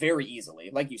very easily.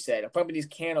 Like you said, if companies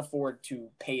can't afford to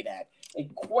pay that, they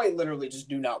quite literally just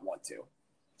do not want to.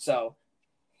 So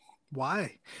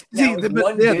why? Now,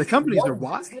 the companies are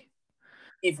why.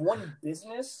 If one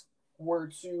business were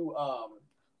to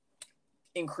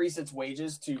increase its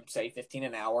wages to say 15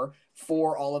 an hour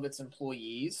for all of its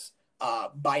employees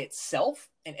by itself,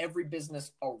 and every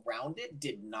business around it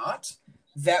did not,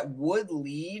 that would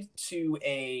lead to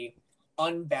a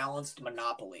unbalanced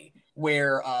monopoly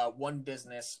where one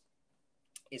business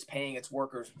is paying its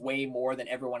workers way more than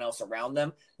everyone else around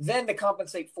them. Then to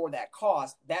compensate for that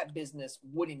cost, that business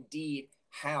would indeed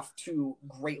have to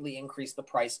greatly increase the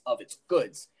price of its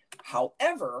goods.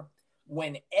 However,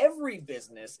 when every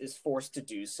business is forced to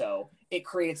do so, it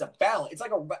creates a balance. It's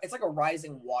like a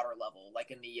rising water level, like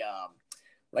in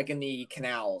the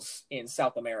canals in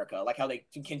South America, like how they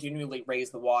continually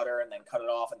raise the water and then cut it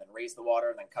off and then raise the water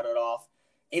and then cut it off.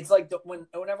 It's like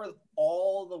whenever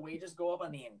all the wages go up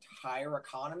on the entire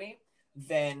economy,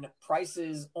 then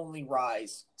prices only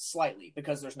rise slightly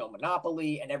because there's no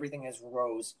monopoly and everything has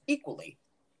rose equally,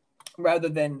 rather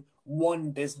than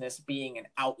one business being an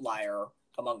outlier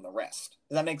among the rest.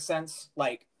 Does that make sense?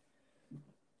 Like,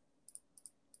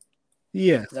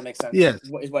 Yes. does that make sense? Yes.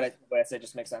 What I said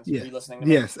just makes sense? Yes. Are you listening to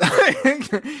me? Yes.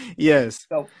 Yes.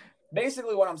 So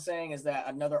basically what I'm saying is that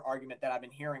another argument that I've been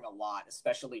hearing a lot,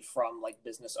 especially from like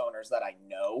business owners that I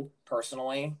know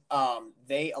personally, a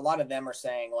lot of them are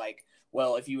saying like,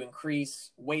 well, if you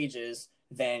increase wages,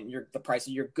 then the price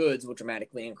of your goods will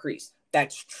dramatically increase.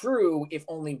 That's true if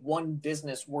only one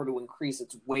business were to increase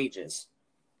its wages.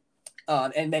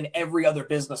 And then every other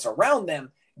business around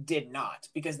them did not,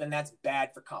 because then that's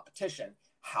bad for competition.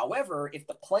 However, if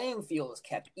the playing field is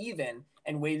kept even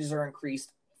and wages are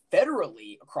increased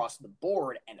federally across the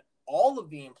board and all of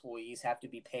the employees have to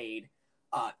be paid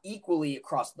equally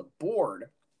across the board,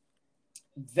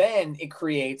 then it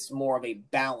creates more of a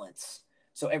balance.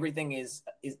 So everything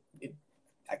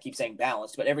I keep saying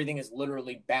balanced, but everything is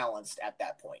literally balanced at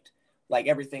that point. Like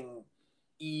everything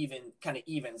kind of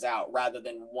evens out rather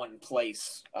than one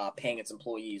place paying its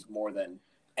employees more than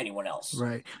anyone else.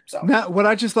 Right. So now, what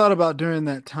I just thought about during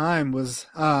that time was,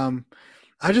 I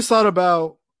just thought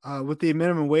about with the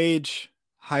minimum wage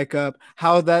hike up,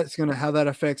 how that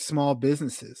affects small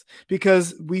businesses,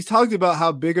 because we talked about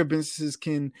how bigger businesses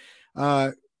can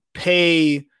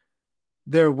pay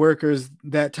their workers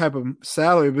that type of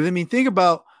salary. But I mean, think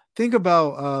about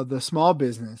the small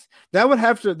business. That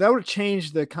would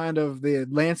change the kind of the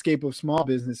landscape of small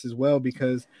business as well,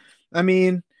 because I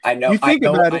mean, I know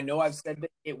about it. I know I've said that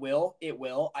it will.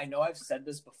 I know I've said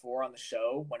this before on the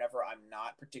show whenever I'm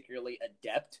not particularly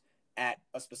adept at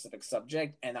a specific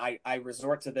subject, and I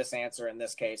resort to this answer in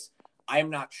this case. I'm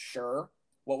not sure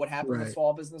what would happen with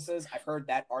small businesses. I've heard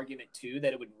that argument too,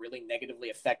 that it would really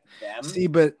negatively affect them. See,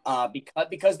 but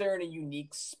because they're in a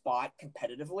unique spot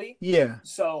competitively. Yeah.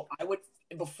 So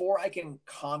before I can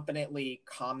confidently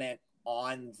comment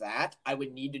on that, I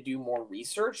would need to do more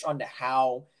research onto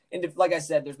how. And like I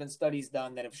said, there's been studies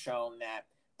done that have shown that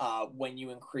when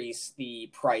you increase the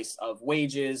price of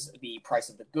wages, the price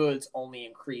of the goods only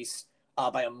increase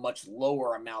by a much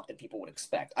lower amount than people would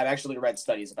expect. I've actually read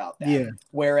studies about that. Yeah.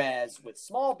 Whereas with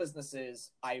small businesses,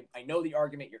 I know the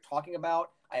argument you're talking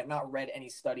about. I have not read any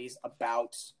studies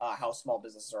about how small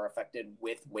businesses are affected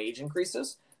with wage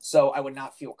increases. So I would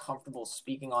not feel comfortable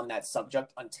speaking on that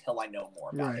subject until I know more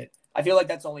about it. I feel like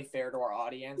that's only fair to our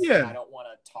audience. Yeah. And I don't want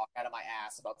to talk out of my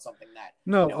ass about something that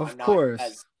of course. not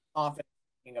as confident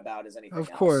about as anything else.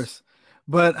 Of course.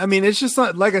 But I mean, it's just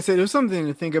like I said, it was something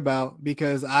to think about,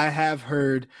 because I have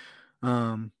heard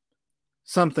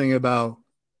something about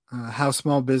how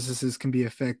small businesses can be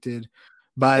affected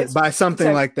by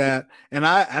something like that. And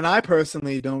I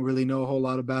personally don't really know a whole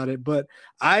lot about it, but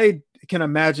I can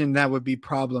imagine that would be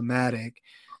problematic.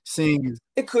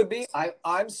 It could be.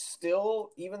 I'm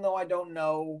still, even though I don't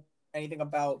know anything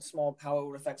about how it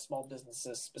would affect small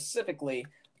businesses specifically,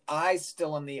 I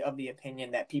still am of the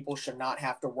opinion that people should not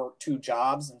have to work 2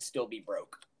 jobs and still be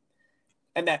broke.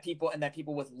 And that people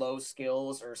with low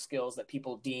skills or skills that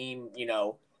people deem,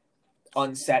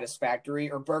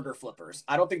 unsatisfactory, or burger flippers.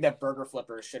 I don't think that burger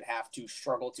flippers should have to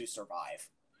struggle to survive.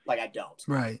 Like, I don't.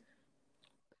 Right.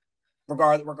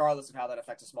 Regardless of how that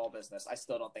affects a small business, I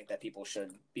still don't think that people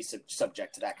should be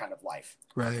subject to that kind of life.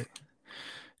 Right.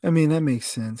 I mean, that makes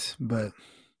sense, but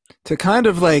to kind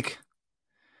of like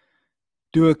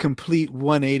do a complete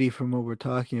 180 from what we're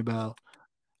talking about.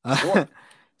 Sure.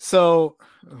 So,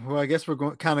 well, I guess we're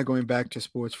going back to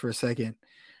sports for a second.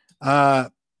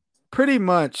 Pretty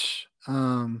much.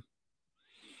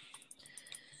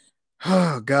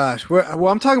 Oh gosh,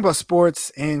 I'm talking about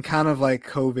sports and kind of like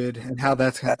COVID and how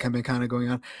that's been kind of going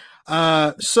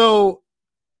on. So,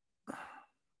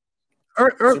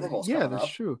 yeah, that's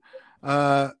true.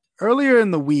 Earlier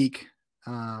in the week,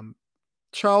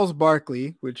 Charles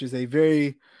Barkley, which is a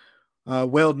very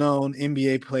well-known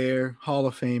NBA player, Hall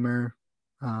of Famer,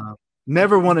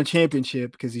 never won a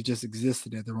championship because he just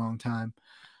existed at the wrong time.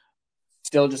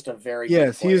 Still just a very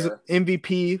good player. He was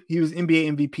MVP. He was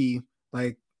NBA MVP.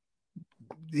 Like,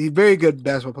 he's a very good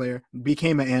basketball player.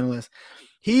 Became an analyst.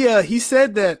 He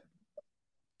said that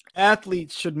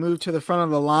athletes should move to the front of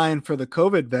the line for the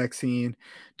COVID vaccine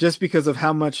just because of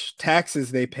how much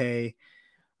taxes they pay.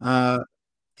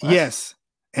 Yes.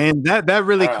 And that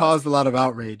really caused a lot of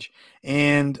outrage.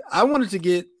 And I wanted to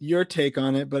get your take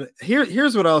on it, but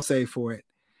here's what I'll say for it.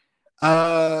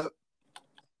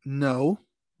 No.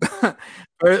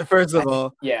 First of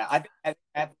all. Yeah,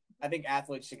 I think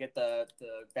athletes should get the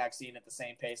vaccine at the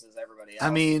same pace as everybody else.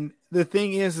 I mean, the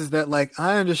thing is that, like,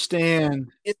 I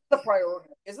understand. Isn't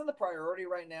the priority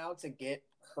right now to get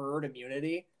herd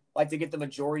immunity? Like, to get the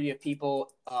majority of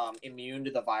people immune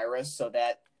to the virus so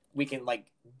that we can,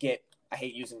 like, get I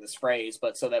hate using this phrase,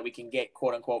 but so that we can get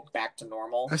quote unquote back to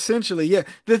normal. Essentially, yeah.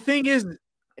 The thing is, is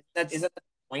that the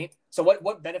point? So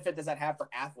what benefit does that have for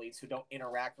athletes who don't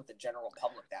interact with the general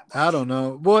public that much? I don't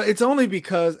know. Well, it's only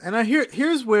because, and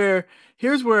here's where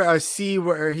I see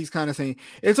where he's kind of saying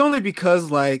it's only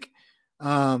because like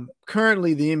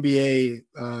currently the NBA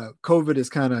COVID has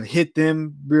kind of hit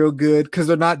them real good because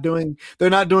they're not doing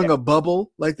a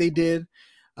bubble like they did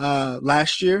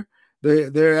last year.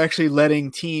 They're actually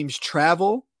letting teams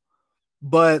travel,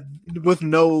 but with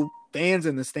no fans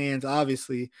in the stands,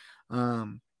 obviously.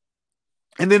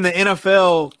 And then the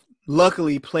NFL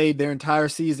luckily played their entire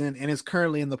season and is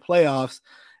currently in the playoffs.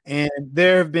 And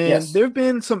there have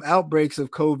been some outbreaks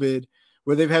of COVID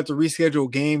where they've had to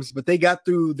reschedule games, but they got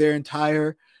through their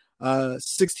entire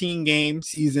 16 game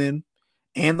season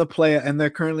and they're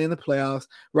currently in the playoffs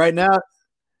right now.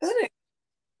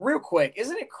 Real quick,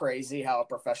 isn't it crazy how a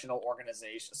professional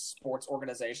organization, sports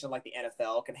organization like the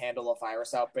NFL can handle a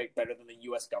virus outbreak better than the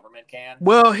U.S. government can?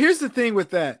 Well, here's the thing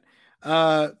with that.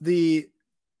 The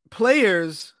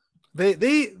players, the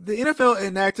NFL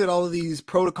enacted all of these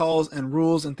protocols and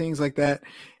rules and things like that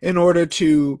in order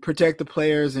to protect the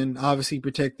players and obviously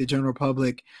protect the general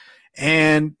public.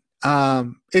 And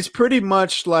it's pretty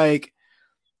much like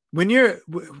when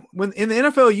in the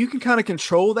NFL, you can kind of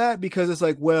control that because it's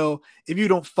like, well, if you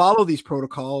don't follow these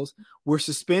protocols, we're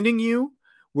suspending you,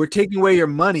 we're taking away your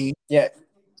money. Yeah.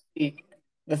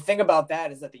 The thing about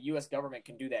that is that the U.S. government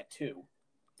can do that too.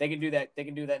 They can do that. They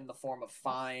can do that in the form of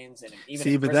fines and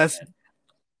even but that's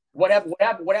what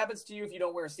happens to you if you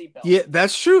don't wear a seatbelt? Yeah,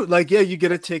 that's true. Like, yeah, you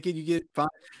get a ticket, you get fined.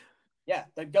 Yeah,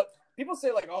 people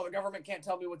say like, "Oh, the government can't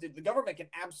tell me what to do." The government can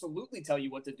absolutely tell you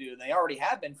what to do, and they already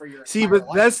have been for your entire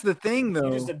life. That's the thing, though.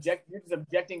 You're just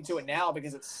objecting to it now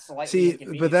because it's slightly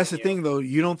inconvenient. But that's the thing, though.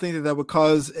 You don't think that would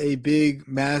cause a big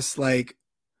mass, like,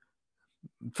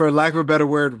 for lack of a better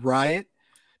word, riot?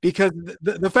 Because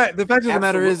the fact of the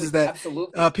matter is that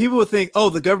people would think, oh,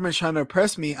 the government's trying to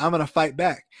oppress me, I'm going to fight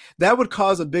back. That would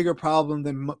cause a bigger problem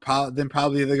than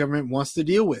probably the government wants to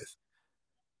deal with.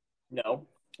 No.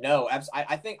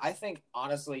 I think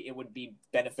honestly, it would be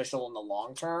beneficial in the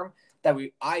long term that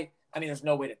I mean, there's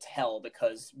no way to tell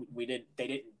because they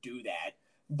didn't do that.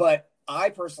 But I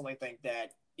personally think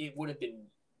that it would have been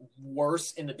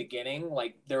worse in the beginning.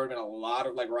 Like there would have been a lot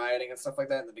of like rioting and stuff like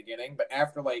that in the beginning. But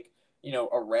after like,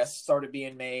 arrests started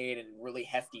being made and really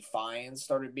hefty fines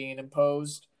started being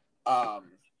imposed, we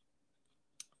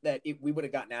would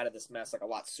have gotten out of this mess like a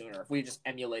lot sooner if we just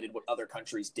emulated what other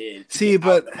countries did.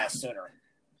 But the mess sooner.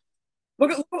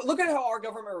 Look at how our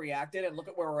government reacted, and look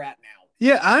at where we're at now.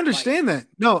 Yeah, I understand that.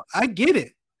 No, I get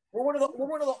it. We're one of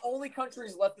the only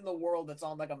countries left in the world that's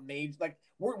on like a major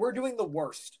we're doing the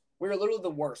worst. We're literally the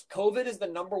worst. COVID is the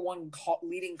number one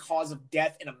leading cause of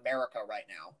death in America right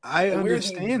now. I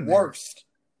understand the worst.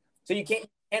 So you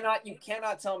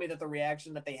cannot tell me that the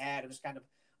reaction that they had was kind of,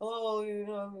 oh,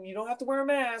 you don't have to wear a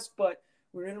mask, but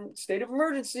we're in a state of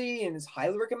emergency and it's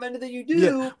highly recommended that you do.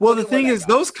 Yeah. Well, the thing is,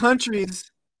 those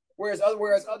countries, whereas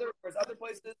other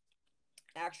places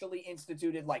actually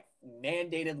instituted like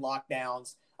mandated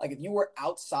lockdowns. Like if you were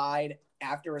outside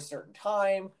after a certain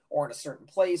time or in a certain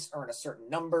place or in a certain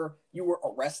number, you were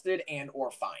arrested and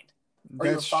or fined. Or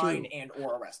you were fined and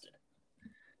or arrested.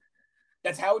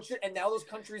 That's how it should. And now those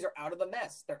countries are out of the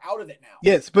mess. They're out of it now.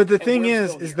 Yes, but the thing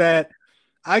is that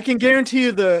I can guarantee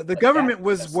you the government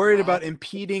was worried about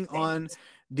impeding on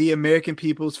the American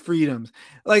people's freedoms.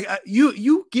 Like you're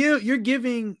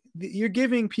giving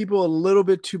people a little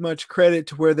bit too much credit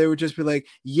to where they would just be like,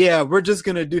 yeah, we're just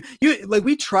gonna do you like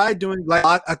we tried doing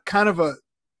like a kind of a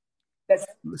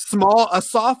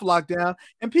soft lockdown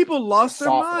and people lost their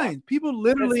mind. People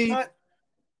literally.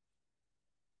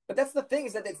 But that's the thing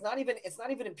is that it's not even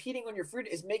impeding on your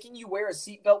freedom. It's making you wear a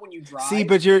seatbelt when you drive. See,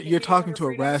 but you're talking to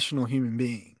a rational human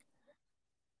being.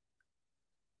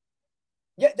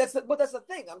 Yeah, that's the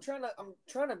thing. I'm trying to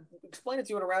explain it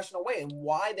to you in a rational way and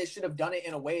why they should have done it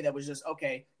in a way that was just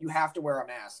okay. You have to wear a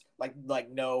mask, like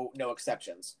no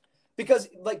exceptions, because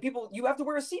like people, you have to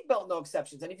wear a seatbelt, no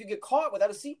exceptions. And if you get caught without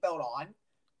a seatbelt on,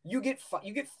 you get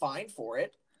fined for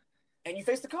it, and you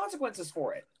face the consequences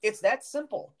for it. It's that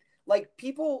simple. Like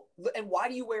people, and why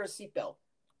do you wear a seatbelt?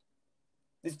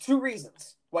 There's two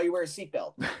reasons why you wear a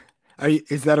seatbelt.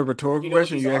 Is that a rhetorical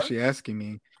question? Or are you actually asking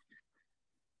me?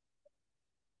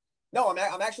 No,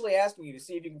 I'm actually asking you to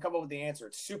see if you can come up with the answer.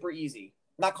 It's super easy.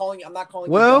 I'm not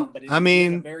calling. Well, you dumb, but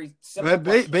it's very simple.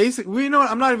 Basically,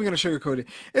 I'm not even going to sugarcoat it.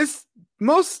 It's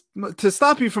to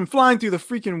stop you from flying through the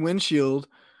freaking windshield,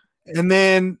 and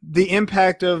then the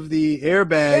impact of the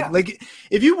airbag. Yeah. Like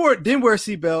if you didn't wear a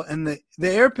seatbelt and the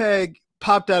airbag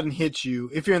popped out and hit you,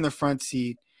 if you're in the front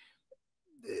seat,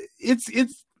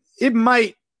 it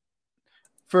might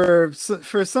for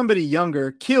somebody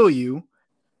younger kill you.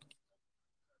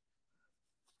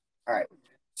 All right.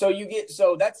 So you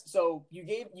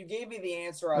gave me the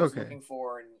answer I was looking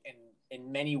for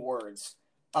in many words.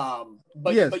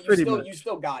 But you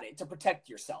still got it to protect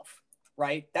yourself,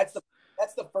 right? That's the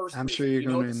first. I'm sure you're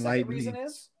going to enlighten me. Reason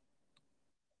is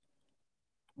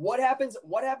what happens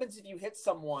if you hit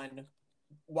someone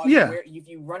while if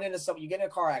you run into someone, you get in a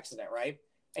car accident, right?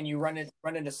 And you run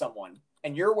into someone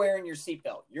and you're wearing your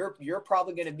seatbelt. You're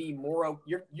probably going to be more.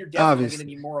 You're definitely going to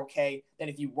be more okay than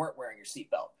if you weren't wearing your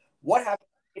seatbelt. What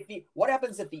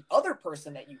happens if the other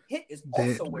person that you hit is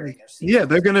also wearing their seatbelt? Yeah,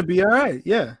 they're going to be all right.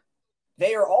 Yeah.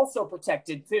 They are also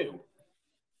protected too.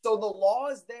 So the law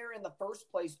is there in the first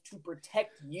place to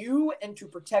protect you and to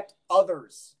protect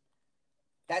others.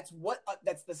 That's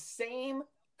the same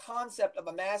concept of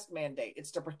a mask mandate.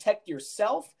 It's to protect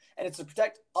yourself and it's to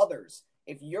protect others.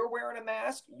 If you're wearing a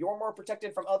mask, you're more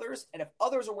protected from others. And if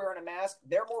others are wearing a mask,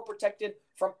 they're more protected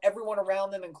from everyone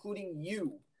around them, including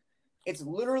you. It's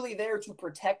literally there to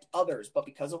protect others. But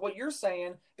because of what you're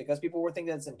saying, because people were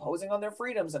thinking that it's imposing on their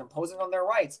freedoms and imposing on their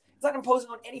rights, it's not imposing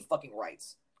on any fucking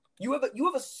rights. You have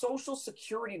a social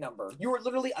security number. You are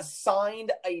literally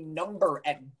assigned a number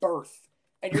at birth.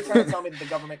 And you're trying to tell me that the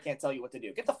government can't tell you what to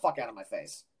do. Get the fuck out of my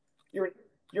face. You're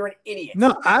an idiot.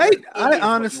 No, I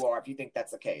honestly, you are if you think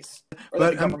that's the case. Or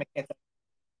but the government can't tell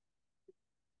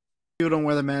people don't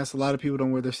wear the mask. A lot of people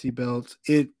don't wear their seatbelts.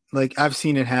 I've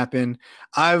seen it happen.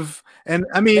 They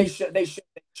should is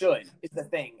the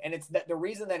thing. And it's that the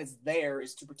reason that it's there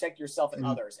is to protect yourself and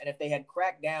others. And if they had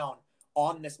cracked down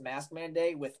on this mask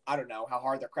mandate with, I don't know how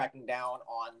hard they're cracking down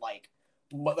on like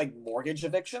mortgage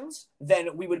evictions,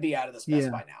 then we would be out of this mess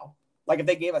by now. Like if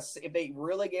they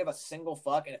really gave a single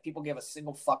fuck, and if people gave a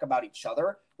single fuck about each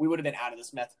other, we would have been out of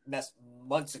this mess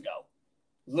months ago.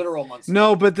 Literal months ago.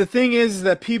 No, but the thing is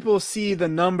that people see the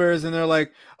numbers and they're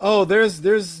like, oh,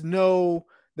 there's no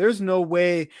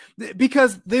way,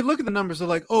 because they look at the numbers. They're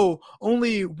like, oh,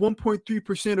 only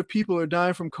 1.3% of people are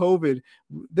dying from COVID.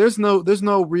 There's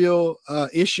no real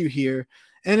issue here.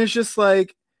 And it's just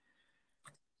like,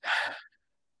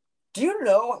 do you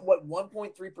know what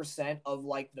 1.3% of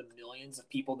like the millions of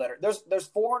people that are there's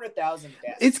 400,000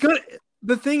 deaths? It's gonna.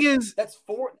 The thing is, that's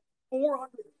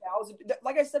 400,000.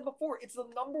 Like I said before, it's the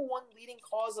number one leading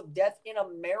cause of death in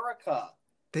America.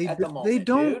 At the moment, they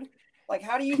don't. Dude. Like,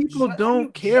 how do you? People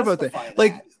don't care about that.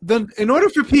 Like in order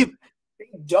for people, they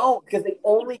don't, because they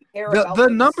only care about the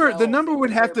number. The number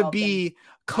would have to be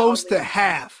close to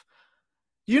half.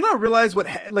 You not realize what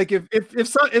if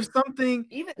something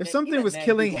was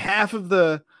killing half of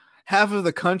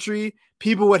the country,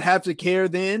 people would have to care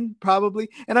then, probably.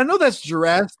 And I know that's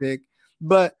drastic,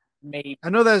 but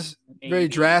very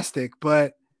drastic,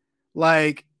 but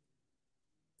like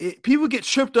people get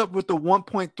tripped up with the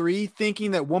 1.3,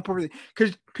 thinking that 1.3,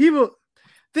 because people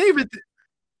think of it.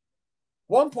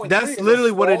 1.3. That's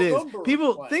literally what it is.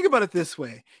 People think about it this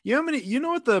way. You know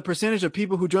what the percentage of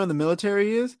people who join the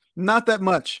military is? Not that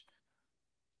much.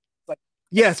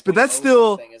 Yes, but that's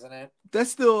still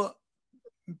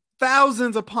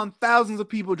thousands upon thousands of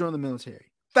people join the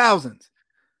military. Thousands.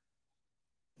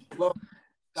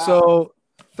 So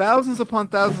thousands upon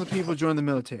thousands of people join the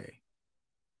military.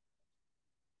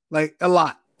 Like a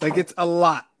lot. Like it's a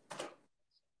lot.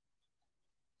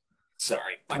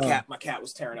 Sorry, my cat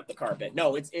was tearing up the carpet.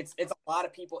 No, it's a lot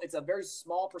of people. It's a very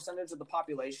small percentage of the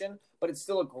population, but it's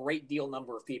still a great deal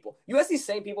number of people. You ask these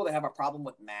same people that have a problem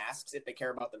with masks if they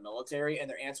care about the military, and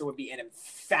their answer would be an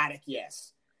emphatic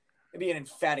yes. It'd be an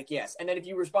emphatic yes. And then if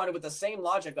you responded with the same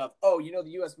logic of, oh, the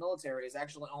U.S. military is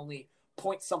actually only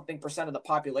point something percent of the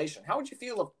population, how would you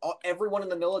feel if everyone in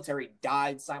the military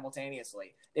died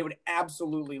simultaneously? They would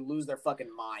absolutely lose their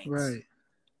fucking minds. Right.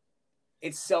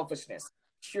 It's selfishness.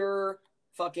 Pure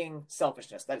fucking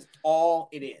selfishness. That is all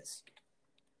it is.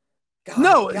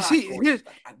 God, see,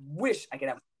 I wish I could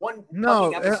have one.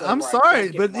 No, I'm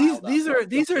sorry, but these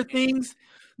are things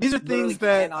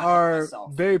that are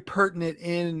very pertinent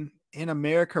in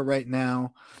America right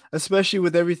now, especially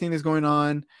with everything that's going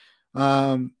on.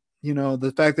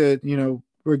 The fact that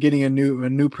we're getting a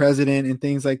new president and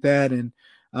things like that, and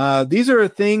these are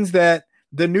things that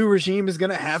the new regime is going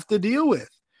to have to deal with.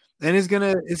 And it's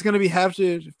gonna have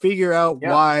to figure out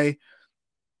why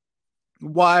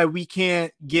we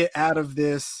can't get out of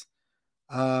this,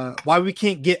 why we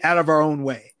can't get out of our own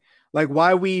way, like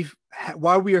why we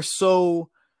are so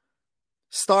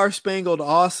star-spangled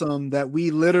awesome that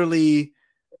we literally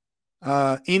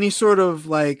any sort of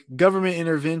like government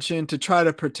intervention to try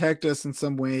to protect us in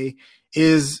some way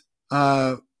is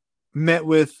uh, met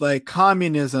with like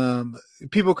communism,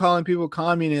 people calling people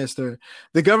communist, or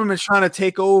the government's trying to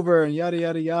take over, and yada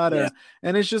yada yada. Yeah.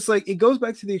 And it's just like it goes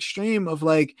back to the extreme of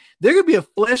like there could be a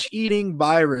flesh-eating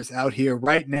virus out here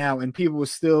right now, and people will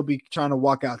still be trying to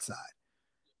walk outside.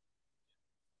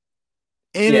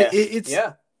 And Yeah. it's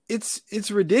Yeah.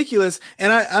 it's ridiculous.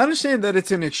 And I understand that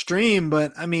it's an extreme,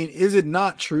 but I mean, is it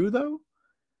not true though?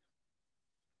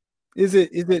 Is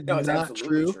it No, it's not absolutely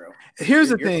true? true. Here's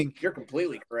the thing, You're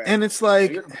completely correct. and it's No,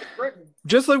 like you're completely correct.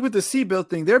 just like with the seatbelt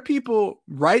thing, there are people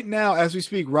right now as we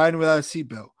speak riding without a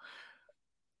seatbelt.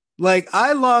 Like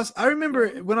I remember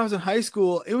when I was in high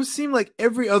school, it would seem like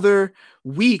every other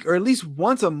week or at least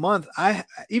once a month,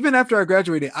 even after I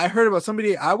graduated, I heard about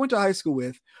somebody I went to high school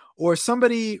with, or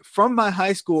somebody from my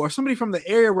high school, or somebody from the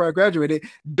area where I graduated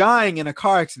dying in a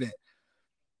car accident.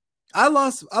 I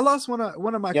lost one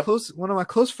of my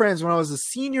close friends when I was a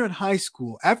senior in high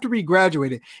school after we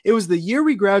graduated. It was the year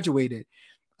we graduated.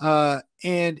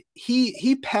 And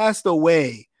he passed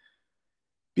away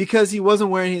because he wasn't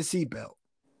wearing his seatbelt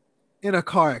in a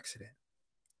car accident.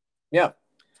 Yeah.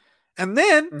 And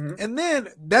then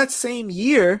that same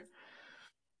year,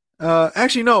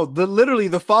 actually no, literally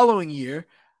the following year,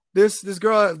 this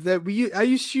girl that we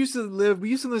used to live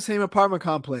in the same apartment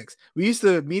complex. We used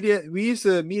to meet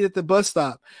at the bus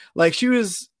stop. Like she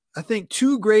was, I think,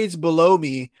 2 grades below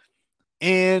me,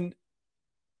 and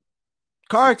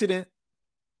car accident.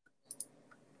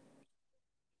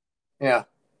 Yeah.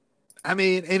 I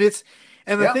mean,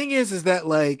 the thing is that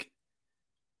like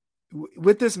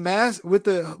with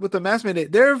the mask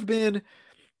mandate, there have been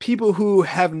people who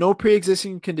have no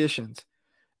pre-existing conditions,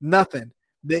 nothing.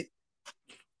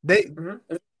 They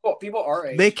people our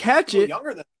age, they catch it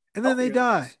younger than and then they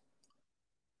die.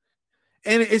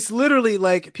 And it's literally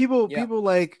like people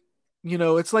like, you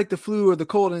know, it's like the flu or the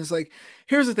cold. And it's like,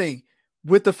 here's the thing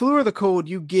with the flu or the cold,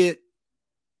 you get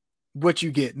what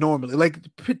you get normally. Like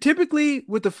typically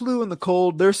with the flu and the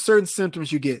cold, there's certain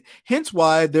symptoms you get. Hence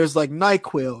why there's like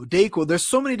NyQuil, Dayquil. There's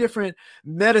so many different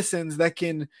medicines that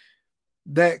can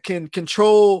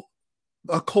control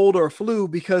a cold or a flu,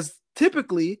 because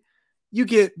typically you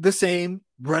get the same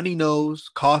runny nose,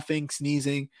 coughing,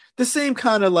 sneezing, the same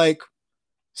kind of like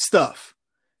stuff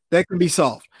that can be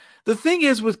solved. The thing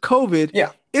is with COVID,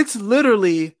 it's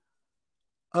literally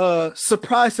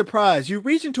surprise. You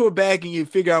reach into a bag and you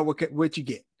figure out what you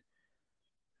get.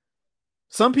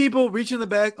 Some people reach in the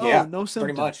bag, no symptoms.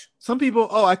 Pretty much. Some people,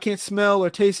 I can't smell or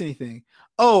taste anything.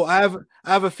 I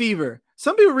have a fever.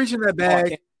 Some people reach in that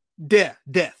bag, death.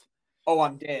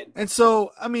 I'm dead. And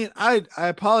so, I mean, I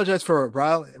apologize for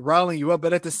riling you up,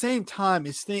 but at the same time,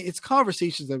 it's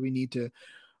conversations that we need to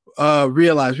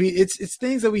realize. It's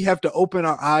things that we have to open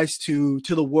our eyes to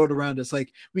the world around us.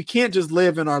 Like we can't just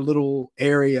live in our little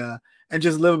area and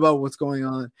just live about what's going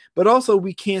on, but also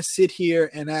we can't sit here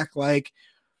and act like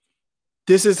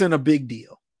this isn't a big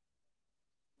deal.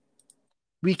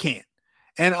 We can't.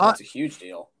 And it's a huge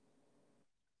deal.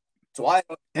 So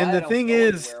the thing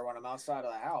is, when I'm outside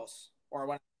of the house or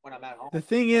when I'm at home. The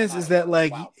thing is that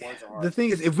like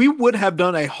if we would have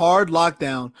done a hard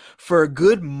lockdown for a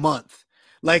good month,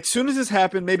 like soon as this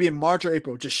happened, maybe in March or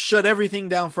April, just shut everything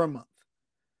down for a month.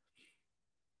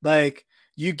 Like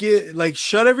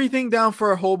shut everything down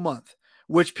for a whole month,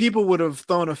 which people would have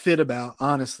thrown a fit about,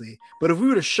 honestly. But if we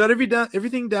would have shut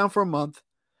everything down for a month,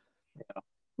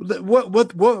 what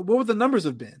would the numbers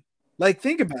have been? Like,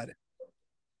 think about it.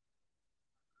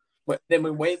 But they've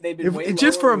been waiting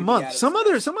just for a month. Some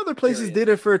other places did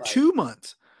it for 2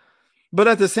 months, but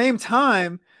at the same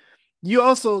time,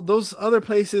 those other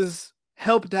places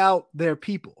helped out their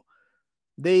people.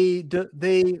 They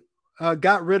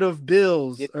got rid of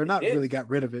bills, or not really got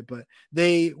rid of it, but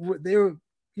they were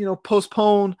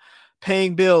postponed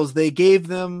paying bills. They gave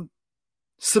them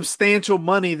substantial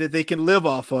money that they can live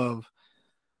off of.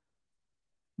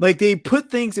 Like they put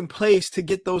things in place to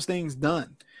get those things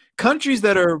done. Countries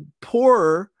that are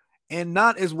poorer and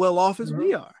not as well off as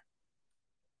we are.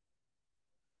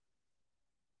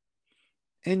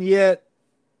 And yet,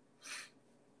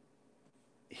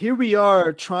 here we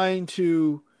are trying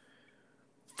to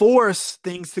force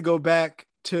things to go back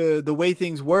to the way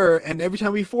things were. And every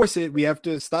time we force it, we have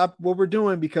to stop what we're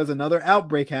doing because another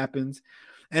outbreak happens.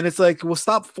 And it's like, well,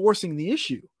 stop forcing the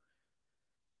issue.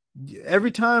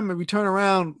 Every time we turn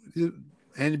around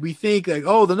and we think like,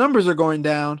 oh, the numbers are going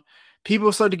down,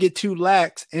 people start to get too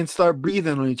lax and start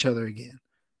breathing on each other again.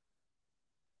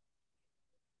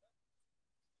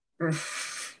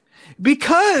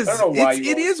 Because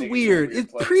it is weird.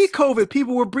 It's pre-COVID.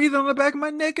 People were breathing on the back of my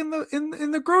neck in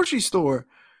the grocery store.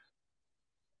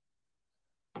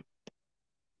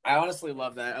 I honestly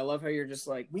love that. I love how you're just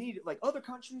like, we need, like, other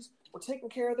countries were taking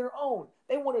care of their own.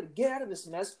 They wanted to get out of this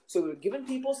mess, so they were giving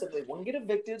people so that they wouldn't get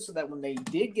evicted, so that when they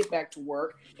did get back to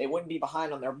work, they wouldn't be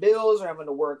behind on their bills or having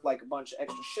to work like a bunch of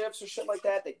extra shifts or shit like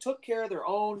that. They took care of their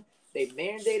own. They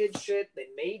mandated shit. They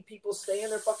made people stay in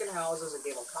their fucking houses and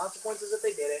gave them consequences if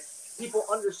they did it. People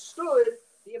understood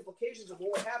the implications of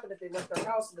what would happen if they left their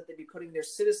house and that they'd be putting their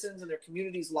citizens and their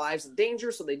communities' lives in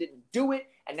danger, so they didn't do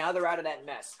it, and now they're out of that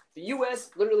mess. The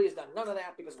U.S. literally has done none of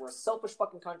that because we're a selfish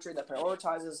fucking country that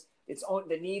prioritizes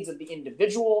the needs of the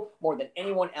individual more than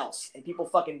anyone else, and people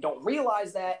fucking don't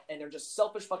realize that, and they're just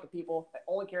selfish fucking people that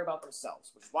only care about themselves,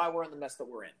 which is why we're in the mess that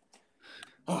we're in.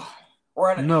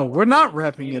 We're not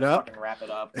wrapping it up. Wrap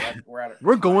it up.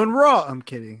 We're going raw. I'm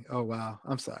kidding. Oh, wow.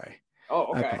 I'm sorry.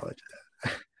 Oh, okay. I apologize.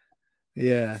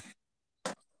 Yeah.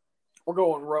 We're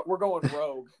going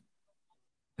rogue.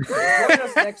 Join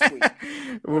us next week.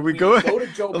 When we go to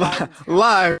Joe Biden's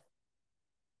live.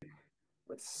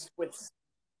 With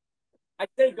I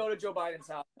say go to Joe Biden's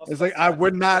house. It's like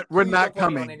we're not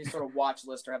coming on any sort of watch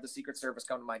list or have the Secret Service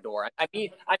come to my door. I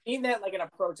mean that like in a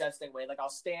protesting way. Like I'll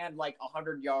stand like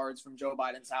 100 yards from Joe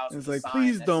Biden's house. It's like,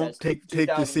 please don't take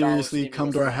this seriously.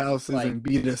 Come to our houses and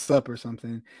beat us up or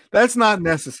something. That's not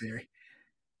necessary.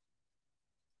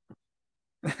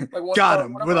 Like got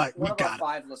him. One of our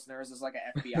 5 listeners is like an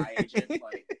FBI agent.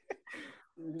 Like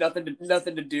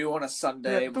nothing to do on a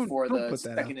Sunday before the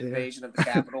second invasion of the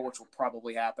Capitol, which will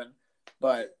probably happen.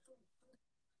 But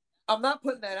I'm not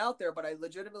putting that out there, but I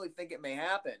legitimately think it may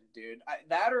happen, dude.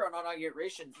 That or an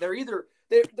inauguration, they're either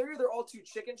all too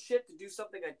chicken shit to do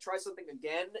something and try something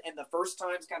again, and the first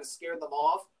time's kind of scared them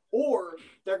off, or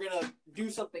they're gonna do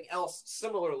something else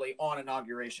similarly on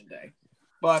Inauguration Day.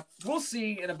 But we'll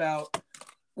see in about,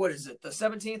 what is it, the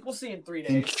 17th? We'll see in 3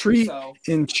 days.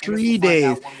 In 3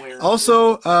 days.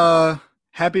 Also,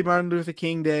 happy Martin Luther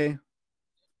King Day.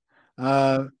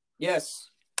 Yes.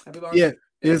 Happy Martin. Yeah,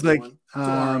 it's like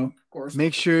tomorrow, of course.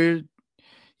 Make sure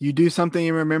you do something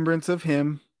in remembrance of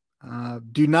him.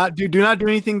 Do not do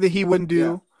anything that he wouldn't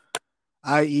do,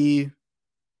 i.e.,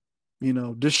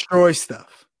 destroy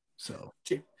stuff. So.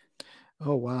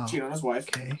 Oh wow. Cheat on his wife.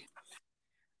 Okay.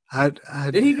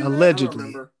 Did he do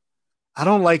allegedly? I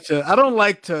don't like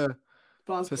to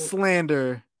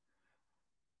slander.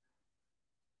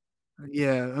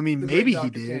 Yeah, I mean, maybe he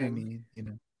did. King. I mean,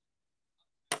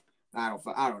 I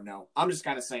don't know. I'm just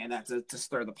kind of saying that to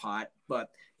stir the pot. But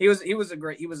he was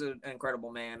an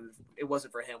incredible man. If it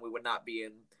wasn't for him, we would not be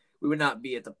at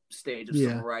the stage of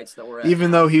civil rights that we're at.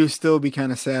 Even though he would still be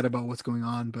kind of sad about what's going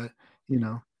on, but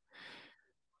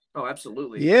Oh,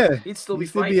 absolutely. Yeah, he'd still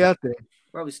be out there.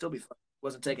 Probably still be fighting.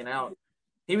 Wasn't taken out.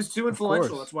 He was too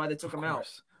influential. That's why they took him out.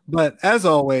 But as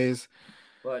always,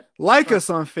 like us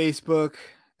on Facebook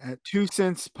at 2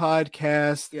 Cents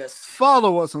Podcast. Yes.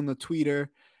 Follow us on the Twitter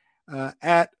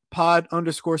at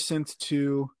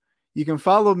pod_sense2. You can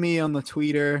follow me on the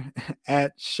Twitter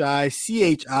at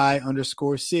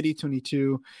CHI_city22.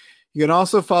 You can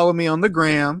also follow me on the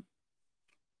gram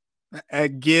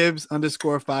at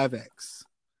Gibbs_5X.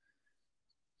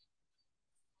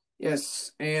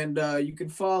 Yes, and you can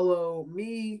follow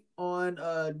me on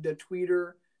the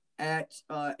Twitter at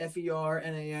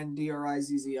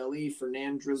FERNANDRIZZLE for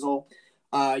Nandrizzle.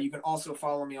 You can also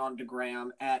follow me on the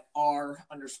gram at R_AIJIN.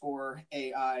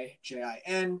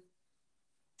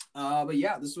 But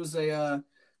yeah, this was a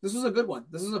good one.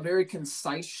 This is a very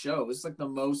concise show. It's like the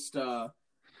most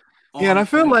and I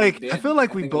feel like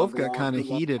we both got kind of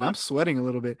heated. I'm sweating a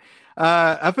little bit.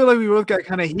 I feel like we both got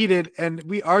kind of heated, and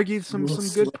we argued some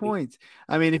good points.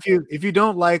 I mean, if you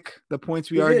don't like the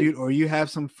points we argued, or you have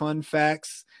some fun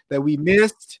facts that we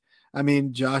missed, I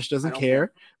mean, Josh doesn't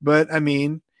care. But I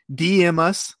mean, DM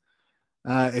us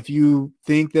if you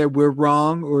think that we're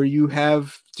wrong, or you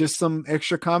have just some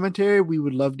extra commentary. We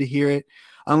would love to hear it.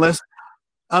 Unless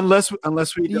we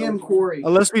DM Corey.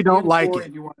 Unless we don't like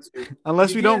Corey it.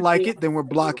 Unless we don't like it, then we're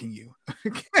blocking you.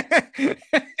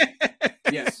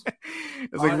 Yes.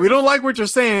 It's like, we don't like what you're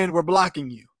saying, we're blocking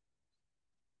you.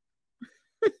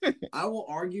 I will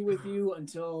argue with you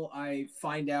until I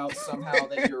find out somehow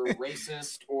that you're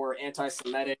racist or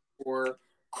anti-Semitic or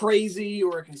crazy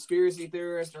or a conspiracy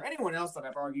theorist or anyone else that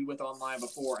I've argued with online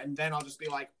before, and then I'll just be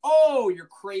like, oh, you're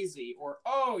crazy, or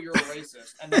oh, you're a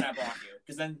racist, and then I block you.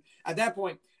 Because then at that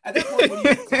point,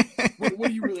 what are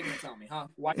you really gonna tell me, huh?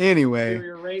 Why anyway,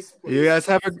 your race, you guys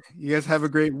have a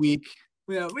great week.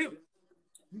 Yeah, you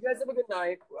guys have a good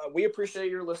night. We appreciate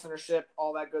your listenership,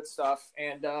 all that good stuff,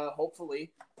 and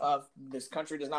hopefully this country does not